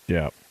from him.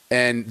 Yeah.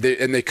 And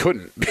they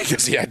couldn't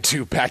because he had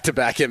 2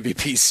 back-to-back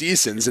MVP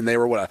seasons, and they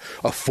were, a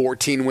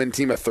 14-win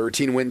team, a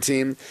 13-win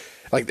team.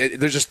 Like,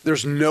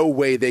 there's no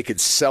way they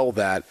could sell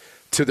that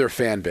to their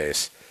fan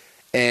base.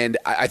 And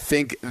I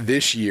think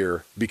this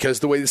year, because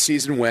the way the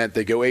season went,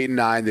 they go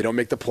 8-9, they don't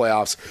make the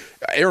playoffs.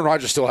 Aaron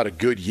Rodgers still had a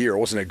good year. It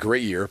wasn't a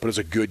great year, but it was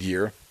a good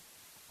year.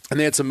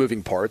 And they had some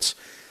moving parts.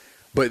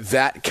 But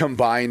that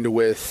combined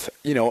with,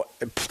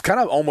 kind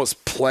of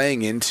almost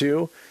playing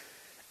into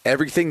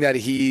everything that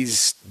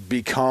he's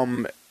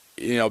become,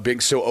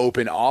 being so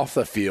open off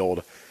the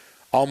field,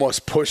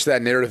 almost pushed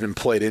that narrative and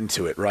played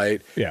into it,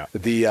 right? Yeah.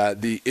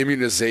 The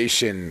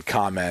immunization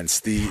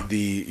comments, the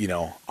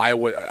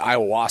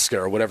ayahuasca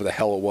or whatever the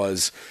hell it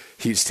was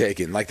he's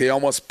taken. Like, they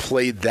almost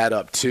played that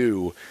up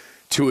too,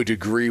 to a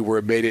degree where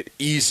it made it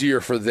easier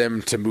for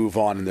them to move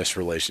on in this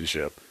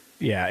relationship.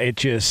 Yeah,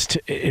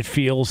 it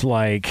feels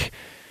like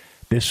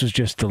this was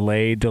just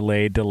delayed,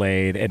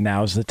 and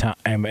now's the time,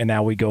 and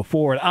now we go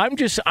forward.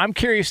 I'm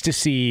curious to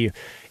see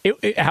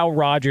how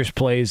Rodgers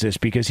plays this,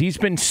 because he's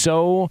been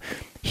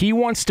he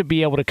wants to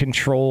be able to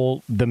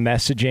control the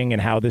messaging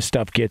and how this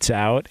stuff gets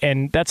out.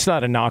 And that's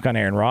not a knock on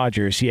Aaron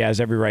Rodgers. He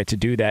has every right to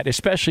do that,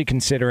 especially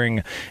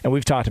considering, and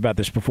we've talked about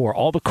this before,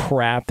 all the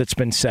crap that's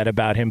been said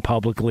about him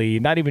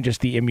publicly, not even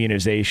just the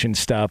immunization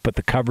stuff, but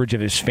the coverage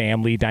of his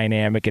family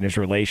dynamic and his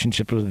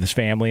relationship with his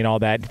family and all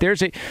that.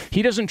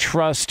 He doesn't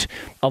trust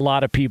a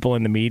lot of people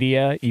in the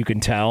media, you can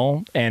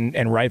tell,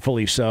 and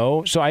rightfully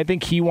so. So I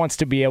think he wants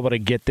to be able to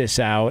get this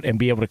out and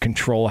be able to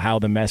control how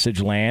the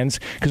message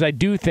lands, because I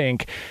do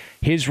think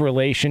his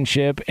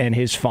relationship and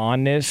his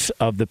fondness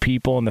of the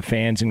people and the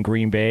fans in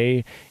Green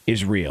Bay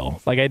is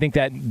real. Like, I think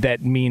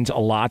that means a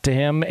lot to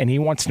him, and he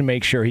wants to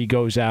make sure he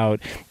goes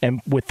out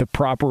and with the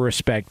proper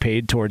respect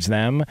paid towards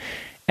them.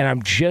 And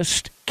I'm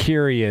just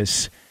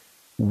curious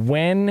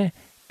when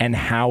and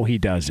how he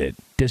does it.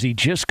 Does he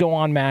just go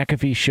on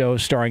McAfee's show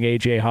starring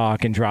A.J.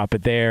 Hawk and drop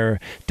it there?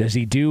 Does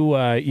he do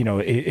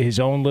his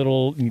own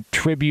little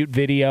tribute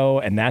video,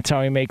 and that's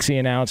how he makes the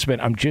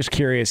announcement? I'm just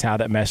curious how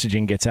that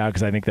messaging gets out,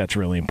 because I think that's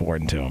really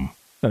important to him.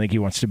 I think he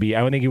wants to be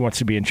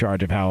in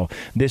charge of how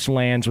this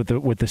lands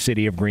with the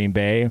city of Green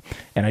Bay,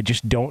 and I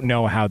just don't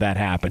know how that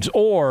happens.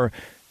 Or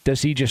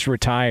does he just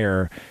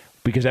retire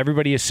because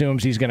everybody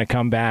assumes he's going to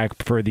come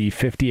back for the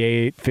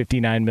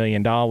 $59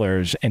 million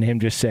and him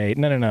just say,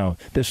 no,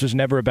 this was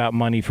never about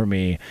money for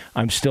me.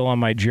 I'm still on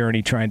my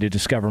journey trying to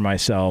discover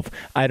myself.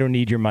 I don't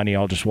need your money.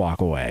 I'll just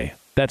walk away.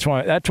 That's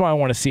why I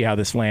want to see how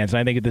this lands. And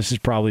I think this is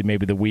probably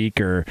maybe the week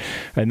or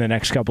in the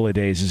next couple of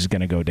days is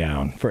going to go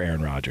down for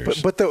Aaron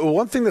Rodgers. But the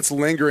one thing that's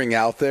lingering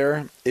out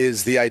there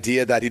is the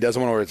idea that he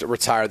doesn't want to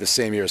retire the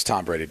same year as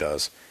Tom Brady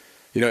does.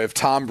 If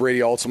Tom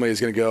Brady ultimately is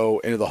going to go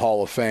into the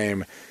Hall of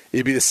Fame,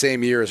 it'd be the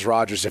same year as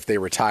Rodgers if they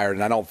retired.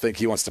 And I don't think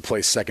he wants to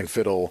play second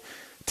fiddle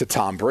to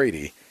Tom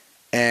Brady.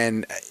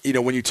 And,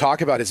 when you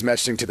talk about his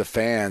messaging to the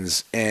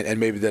fans and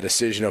maybe the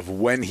decision of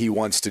when he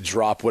wants to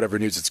drop whatever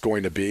news it's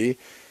going to be,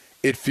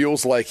 it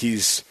feels like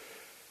he's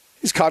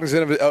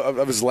cognizant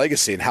of his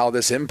legacy and how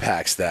this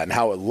impacts that and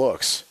how it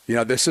looks.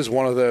 This is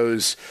one of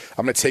those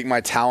I'm going to take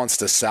my talents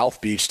to South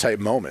Beach type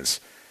moments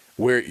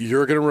where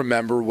you're going to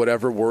remember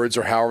whatever words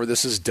or however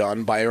this is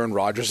done by Aaron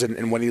Rodgers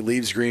and when he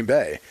leaves Green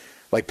Bay.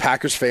 Like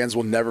Packers fans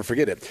will never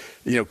forget it.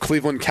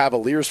 Cleveland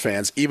Cavaliers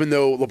fans, even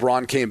though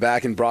LeBron came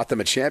back and brought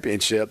them a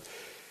championship,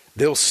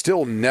 they'll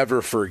still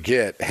never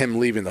forget him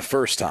leaving the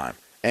first time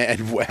and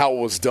how it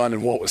was done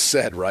and what was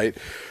said, right?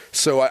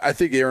 So I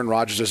think Aaron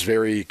Rodgers is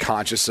very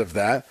conscious of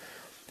that.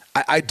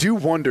 I do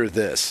wonder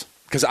this,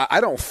 because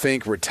I don't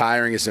think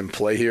retiring is in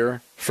play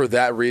here for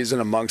that reason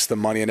amongst the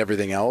money and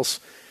everything else.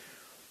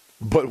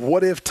 But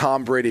what if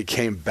Tom Brady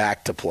came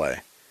back to play?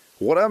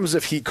 What happens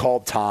if he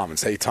called Tom and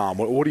said, hey, Tom,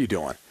 what are you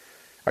doing?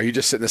 Are you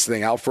just sitting this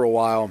thing out for a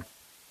while?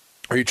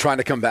 Are you trying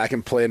to come back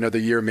and play another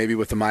year maybe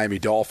with the Miami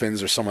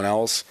Dolphins or someone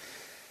else?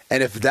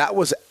 And if that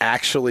was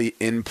actually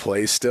in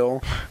play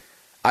still,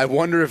 I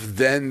wonder if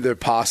then the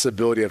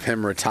possibility of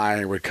him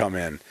retiring would come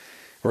in,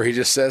 where he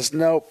just says,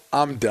 nope,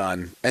 I'm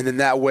done. And then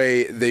that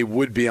way they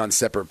would be on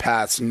separate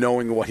paths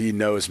knowing what he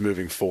knows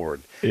moving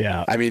forward.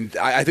 Yeah. I mean,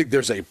 I think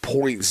there's a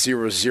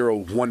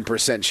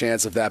 0.001%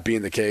 chance of that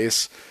being the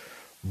case.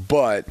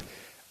 But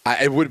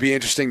it would be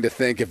interesting to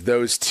think if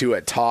those two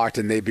had talked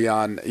and they'd be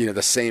on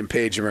the same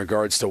page in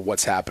regards to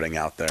what's happening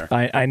out there.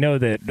 I know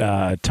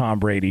that Tom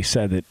Brady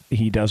said that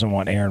he doesn't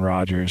want Aaron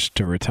Rodgers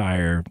to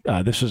retire.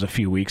 This was a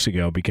few weeks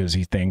ago because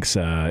he thinks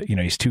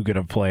he's too good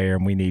a player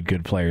and we need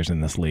good players in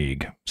this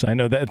league. So I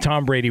know that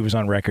Tom Brady was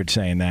on record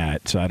saying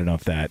that. So I don't know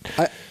if that.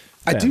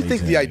 I do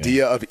think the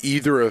idea of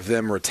either of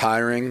them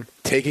retiring,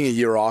 taking a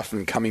year off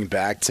and coming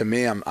back, to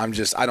me,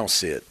 I don't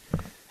see it.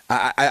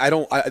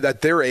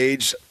 At their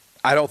age,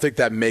 I don't think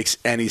that makes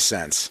any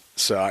sense.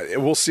 So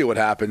we'll see what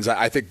happens.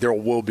 I think there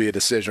will be a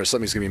decision or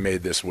something's going to be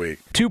made this week.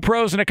 Two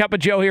pros and a cup of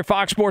Joe here,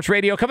 Fox Sports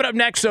Radio. Coming up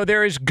next, though,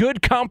 there is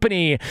good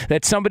company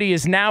that somebody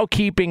is now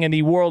keeping in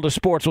the world of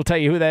sports. We'll tell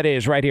you who that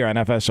is right here on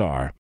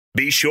FSR.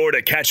 Be sure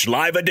to catch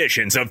live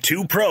editions of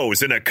Two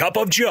Pros and a Cup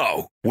of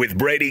Joe with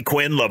Brady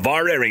Quinn,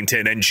 LeVar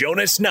Arrington, and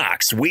Jonas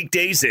Knox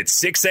weekdays at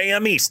 6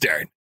 a.m.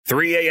 Eastern,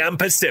 3 a.m.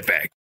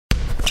 Pacific.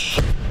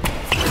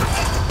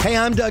 Hey,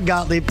 I'm Doug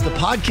Gottlieb. The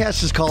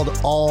podcast is called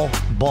All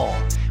Ball.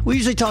 We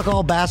usually talk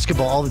all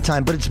basketball all the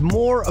time, but it's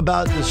more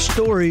about the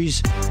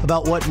stories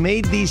about what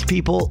made these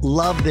people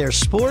love their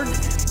sport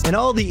and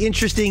all the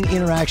interesting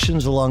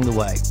interactions along the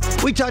way.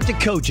 We talk to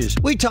coaches.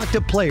 We talk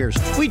to players.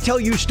 We tell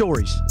you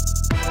stories.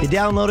 You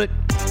download it.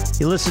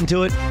 You listen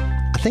to it.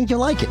 I think you'll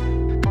like it.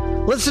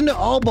 Listen to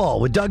All Ball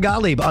with Doug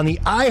Gottlieb on the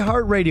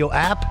iHeartRadio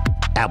app,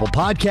 Apple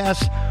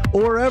Podcasts,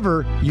 or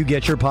wherever you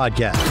get your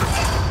podcasts.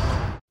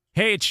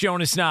 Hey, it's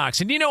Jonas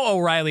Knox, and you know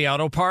O'Reilly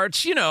Auto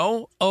Parts. You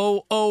know,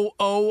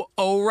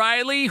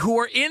 O'Reilly, who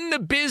are in the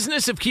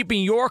business of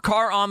keeping your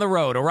car on the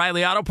road.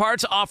 O'Reilly Auto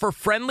Parts offer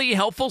friendly,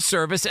 helpful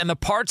service and the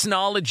parts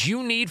knowledge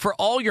you need for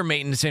all your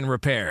maintenance and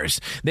repairs.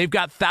 They've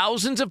got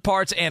thousands of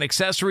parts and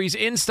accessories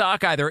in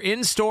stock, either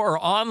in-store or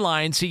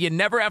online, so you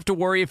never have to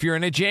worry if you're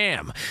in a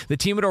jam. The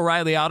team at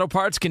O'Reilly Auto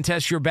Parts can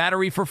test your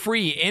battery for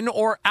free in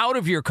or out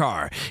of your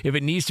car. If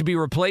it needs to be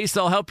replaced,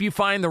 they'll help you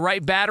find the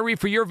right battery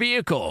for your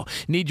vehicle.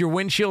 Need your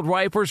windshield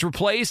wipers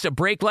replaced, a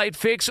brake light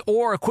fix,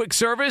 or a quick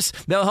service?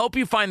 They'll help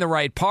you find the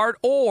right part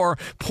or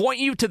point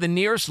you to the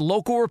nearest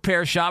local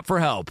repair shop for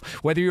help.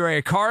 Whether you're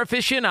a car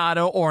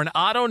aficionado or an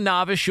auto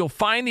novice, you'll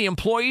find the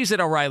employees at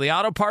O'Reilly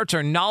Auto Parts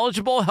are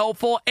knowledgeable,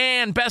 helpful,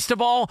 and best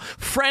of all,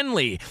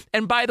 friendly.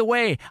 And by the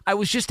way, I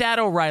was just at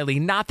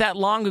O'Reilly not that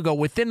long ago,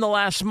 within the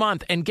last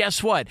month, and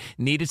guess what?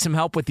 Needed some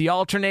help with the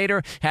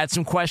alternator, had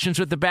some questions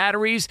with the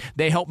batteries.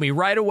 They helped me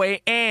right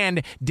away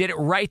and did it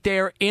right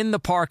there in the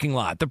parking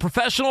lot. The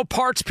professional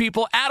parts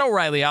people at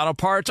O'Reilly Auto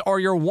Parts are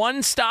your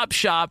one-stop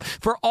shop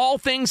for all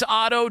things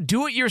auto,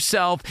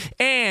 do-it-yourself,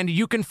 and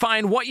you can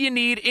find what you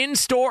need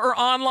in-store or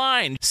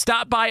online.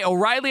 Stop by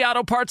O'Reilly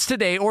Auto Parts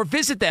today or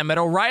visit them at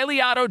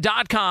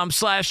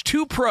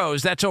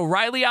O'ReillyAuto.com/2pros. That's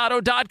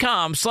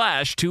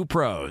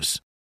O'ReillyAuto.com/2pros.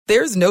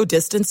 There's no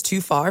distance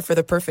too far for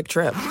the perfect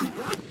trip.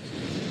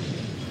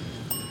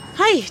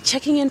 Hi,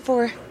 checking in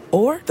for...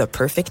 Or the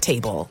perfect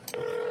table.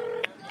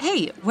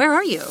 Hey, where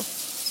are you?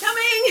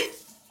 Coming!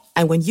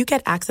 And when you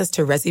get access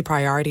to Resi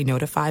Priority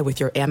Notify with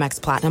your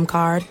Amex Platinum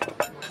card...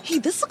 Hey,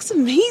 this looks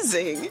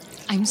amazing.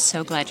 I'm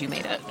so glad you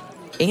made it.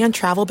 And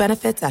travel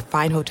benefits at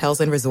fine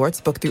hotels and resorts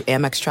booked through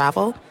Amex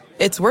Travel,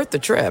 it's worth the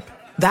trip.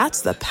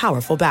 That's the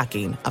powerful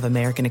backing of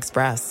American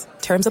Express.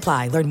 Terms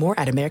apply. Learn more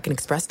at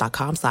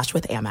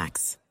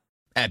americanexpress.com/withAmex.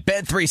 At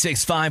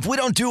Bet365, we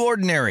don't do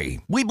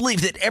ordinary. We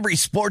believe that every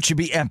sport should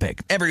be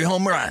epic. Every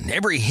home run,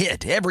 every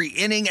hit, every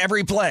inning,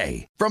 every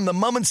play. From the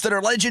moments that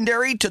are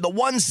legendary to the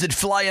ones that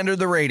fly under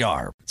the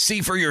radar.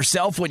 See for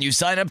yourself when you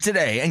sign up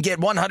today and get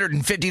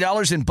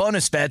 $150 in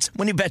bonus bets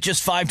when you bet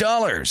just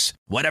 $5.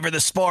 Whatever the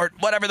sport,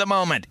 whatever the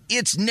moment,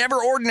 it's never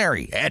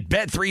ordinary at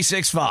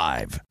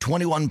Bet365.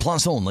 21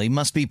 plus only.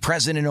 Must be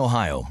present in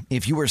Ohio.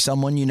 If you or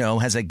someone you know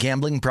has a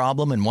gambling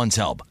problem and wants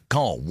help,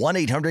 call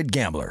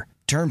 1-800-GAMBLER.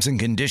 Terms and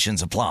conditions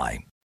apply.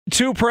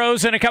 Two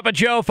pros and a cup of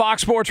Joe,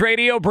 Fox Sports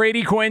Radio.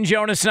 Brady Quinn,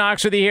 Jonas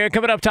Knox with you here.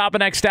 Coming up top of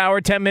next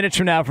hour, 10 minutes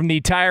from now from the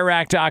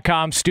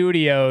TireRack.com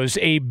studios.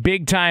 A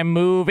big-time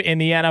move in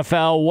the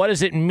NFL. What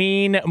does it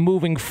mean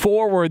moving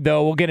forward,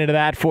 though? We'll get into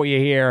that for you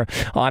here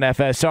on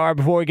FSR.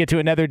 Before we get to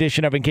another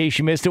edition of In Case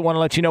You Missed It, want to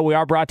let you know we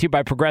are brought to you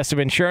by Progressive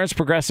Insurance.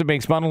 Progressive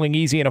makes bundling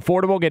easy and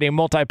affordable. Get a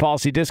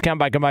multi-policy discount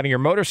by combining your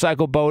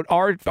motorcycle, boat,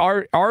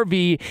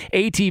 RV,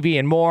 ATV,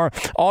 and more.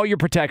 All your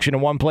protection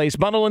in one place.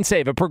 Bundle and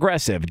save at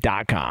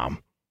Progressive.com.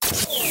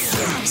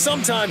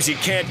 Sometimes you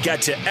can't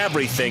get to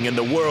everything in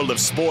the world of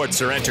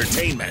sports or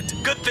entertainment.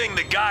 Good thing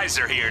the guys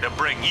are here to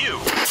bring you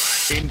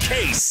In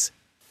Case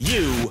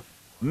You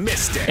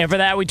Missed It. And for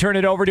that, we turn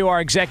it over to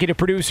our executive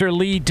producer,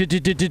 Lee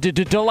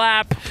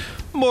Delap.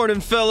 Morning,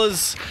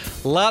 fellas.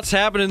 Lots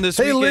happening this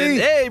weekend. Lee.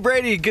 Hey,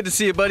 Brady. Good to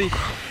see you, buddy.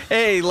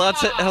 Hey,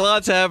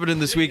 lots happening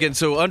this weekend,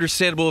 so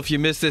understandable if you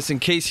missed this. In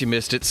case you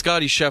missed it,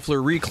 Scotty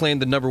Scheffler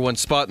reclaimed the #1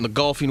 spot in the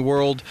golfing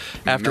world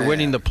after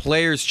winning the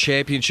Players'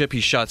 Championship.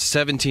 He shot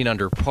 17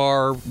 under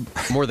par,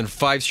 more than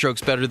 5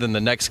 strokes better than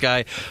the next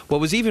guy. What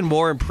was even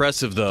more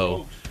impressive,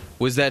 though,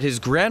 was that his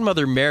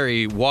grandmother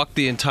Mary walked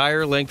the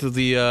entire length of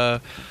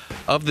the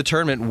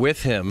tournament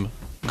with him,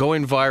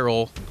 going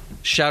viral.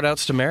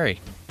 Shout-outs to Mary.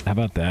 How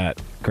about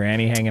that?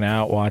 Granny hanging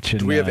out, watching.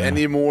 Do we have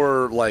any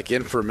more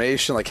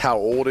information? Like how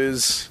old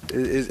is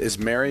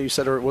Mary? You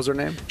said was her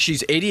name?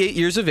 She's 88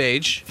 years of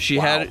age. She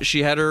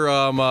had her.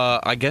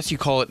 I guess you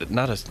call it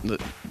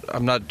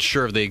I'm not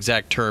sure of the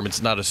exact term.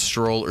 It's not a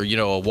stroll or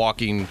a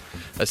walking,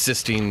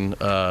 assisting.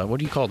 What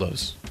do you call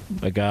those?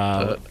 Like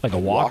a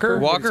walker.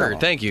 Walker.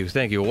 Thank you.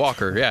 A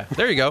walker. Yeah.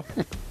 There you go.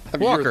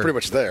 Walker. You're pretty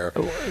much there.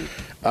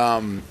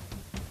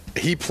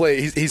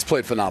 He's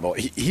played phenomenal.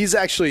 He's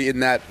actually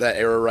in that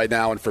era right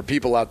now. And for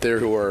people out there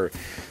who are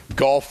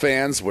golf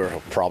fans, we're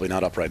probably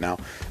not up right now,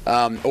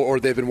 or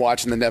they've been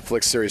watching the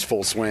Netflix series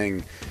Full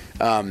Swing.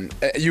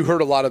 You heard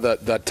a lot of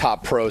the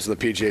top pros in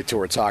the PGA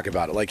Tour talk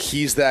about it. Like,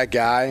 he's that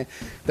guy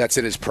that's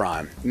in his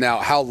prime. Now,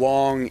 how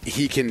long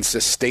he can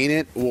sustain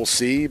it, we'll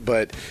see.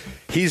 But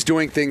he's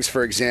doing things,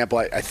 for example,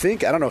 I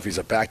don't know if he's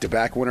a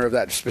back-to-back winner of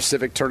that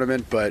specific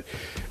tournament, but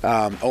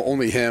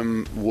only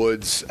him,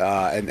 Woods,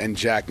 and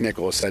Jack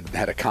Nicklaus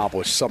had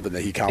accomplished something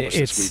that he accomplished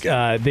this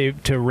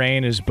weekend. To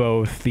reign as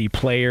both the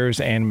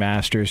Players and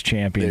Masters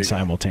champion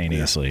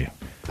simultaneously. Yeah.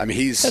 I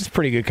mean, that's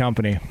pretty good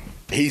company.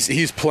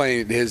 He's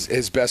playing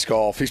his best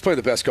golf. He's playing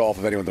the best golf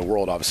of anyone in the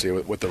world, obviously,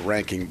 with the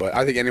ranking. But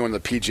I think anyone in the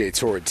PGA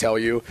Tour would tell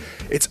you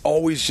it's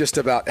always just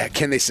about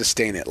can they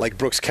sustain it. Like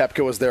Brooks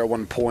Koepka was there at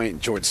one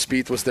point. Jordan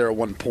Spieth was there at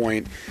one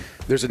point.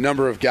 There's a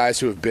number of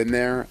guys who have been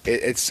there.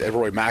 It's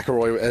Rory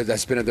McIlroy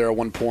that's been there at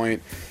one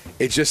point.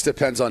 It just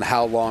depends on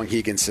how long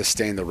he can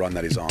sustain the run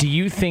that he's on. Do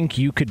you think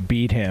you could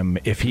beat him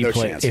if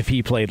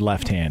he played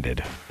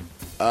left-handed?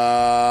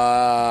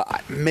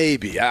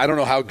 Maybe. I don't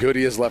know how good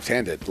he is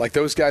left-handed. Like,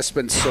 those guys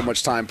spend so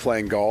much time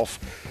playing golf.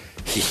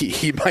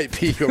 He might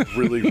be a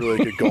really,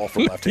 really good golfer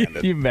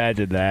left-handed. You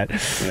imagine that.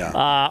 Yeah.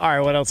 All right,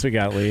 what else we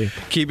got, Lee?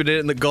 Keeping it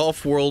in the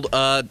golf world,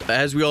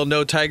 as we all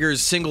know, Tiger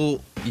is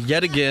single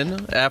yet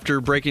again after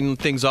breaking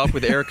things off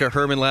with Erica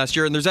Herman last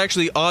year. And there's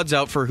actually odds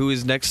out for who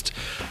his next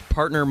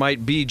partner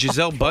might be.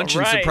 Gisele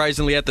Bündchen,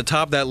 surprisingly, at the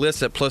top of that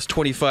list at plus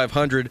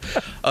 2,500.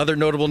 Other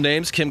notable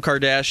names: Kim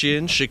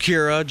Kardashian,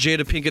 Shakira,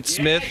 Jada Pinkett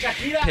Smith,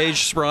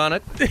 Paige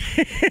Spiranac.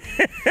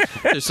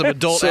 There's some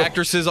adult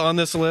actresses on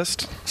this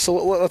list. So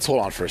let's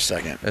hold on for a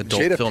second.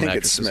 Jada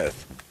Pinkett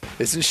Smith.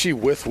 Isn't she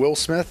with Will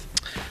Smith?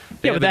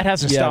 Yeah, but that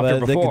hasn't stopped her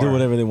before. They can do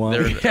whatever they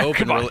want. They're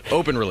an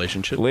open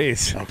relationship.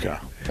 Please. Okay.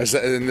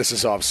 And this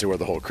is obviously where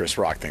the whole Chris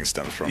Rock thing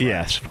stems from. Right?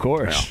 Yes, of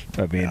course.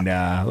 Yeah. I mean,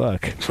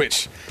 look.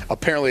 Which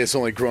apparently has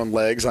only grown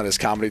legs on his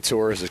comedy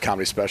tour, his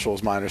comedy special,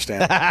 is my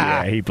understanding.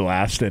 Yeah, he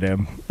blasted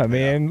him. I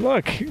mean,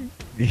 look,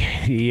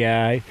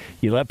 you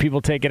let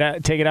people take it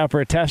out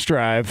for a test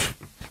drive.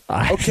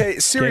 Okay,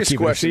 serious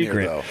question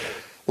here, though.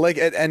 Like,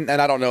 and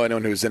I don't know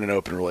anyone who's in an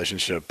open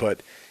relationship, but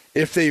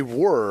if they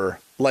were,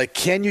 like,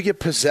 can you get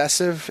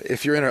possessive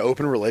if you're in an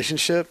open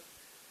relationship?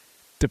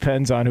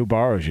 Depends on who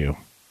borrows you.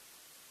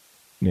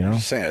 You know? I'm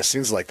just saying, it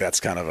seems like that's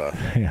kind of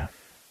a... Yeah.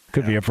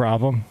 Could be a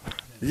problem.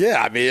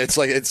 Yeah, I mean, it's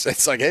like,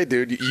 hey,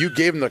 dude, you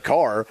gave them the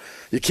car.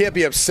 You can't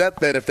be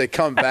upset that if they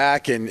come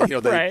back and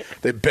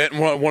they bent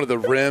one of the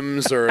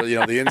rims or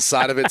the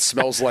inside of it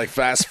smells like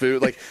fast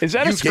food. Like, is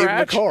that you a scratch? gave them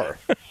the car.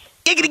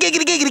 Giggity,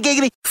 giggity, giggity,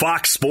 giggity.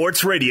 Fox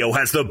Sports Radio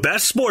has the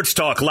best sports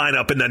talk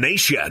lineup in the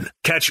nation.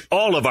 Catch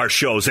all of our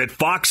shows at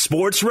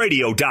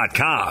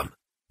foxsportsradio.com.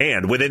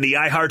 And within the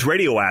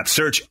iHeartRadio app,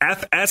 search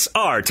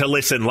FSR to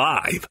listen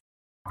live.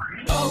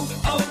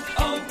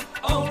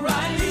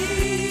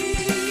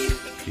 O'Reilly.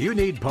 You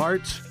need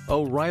parts?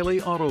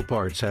 O'Reilly Auto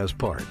Parts has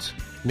parts.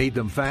 Need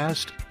them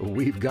fast?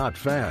 We've got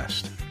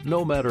fast.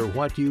 No matter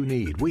what you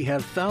need, we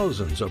have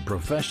thousands of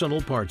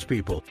professional parts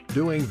people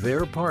doing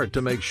their part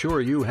to make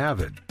sure you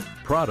have it.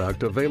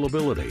 Product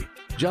availability.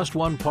 Just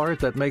one part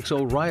that makes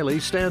O'Reilly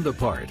stand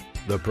apart.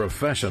 The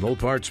professional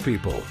parts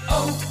people.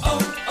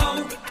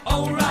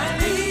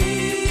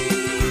 O'Reilly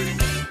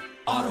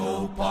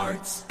Auto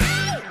Parts.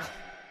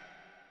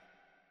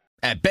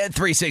 At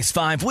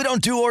Bet365, we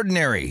don't do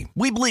ordinary.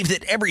 We believe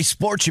that every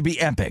sport should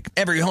be epic.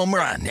 Every home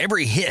run,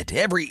 every hit,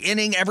 every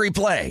inning, every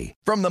play.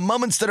 From the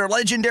moments that are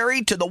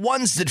legendary to the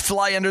ones that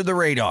fly under the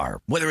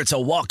radar. Whether it's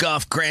a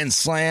walk-off grand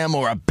slam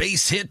or a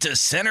base hit to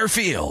center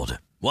field.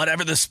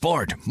 Whatever the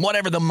sport,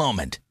 whatever the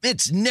moment,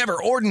 it's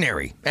never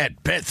ordinary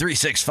at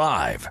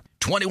Bet365.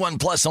 21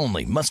 plus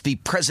only. Must be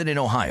present in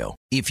Ohio.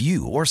 If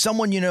you or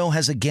someone you know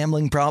has a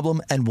gambling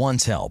problem and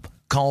wants help,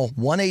 call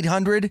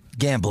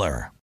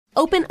 1-800-GAMBLER.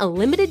 Open a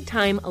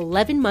limited-time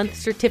 11-month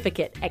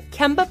certificate at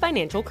Kemba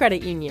Financial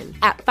Credit Union.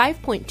 At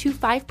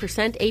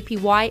 5.25%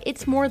 APY,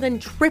 it's more than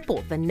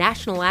triple the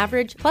national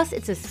average, plus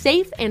it's a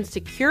safe and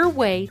secure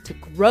way to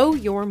grow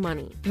your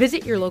money.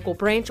 Visit your local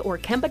branch or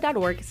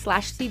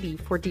kemba.org/CD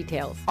for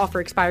details.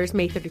 Offer expires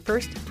May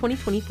 31st,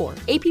 2024.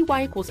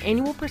 APY equals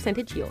annual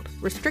percentage yield.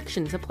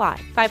 Restrictions apply.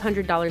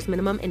 $500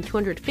 minimum and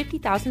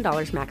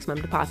 $250,000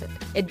 maximum deposit.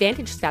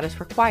 Advantage status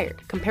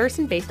required.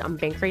 Comparison based on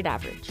bank rate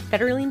average.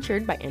 Federally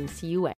insured by NCUA.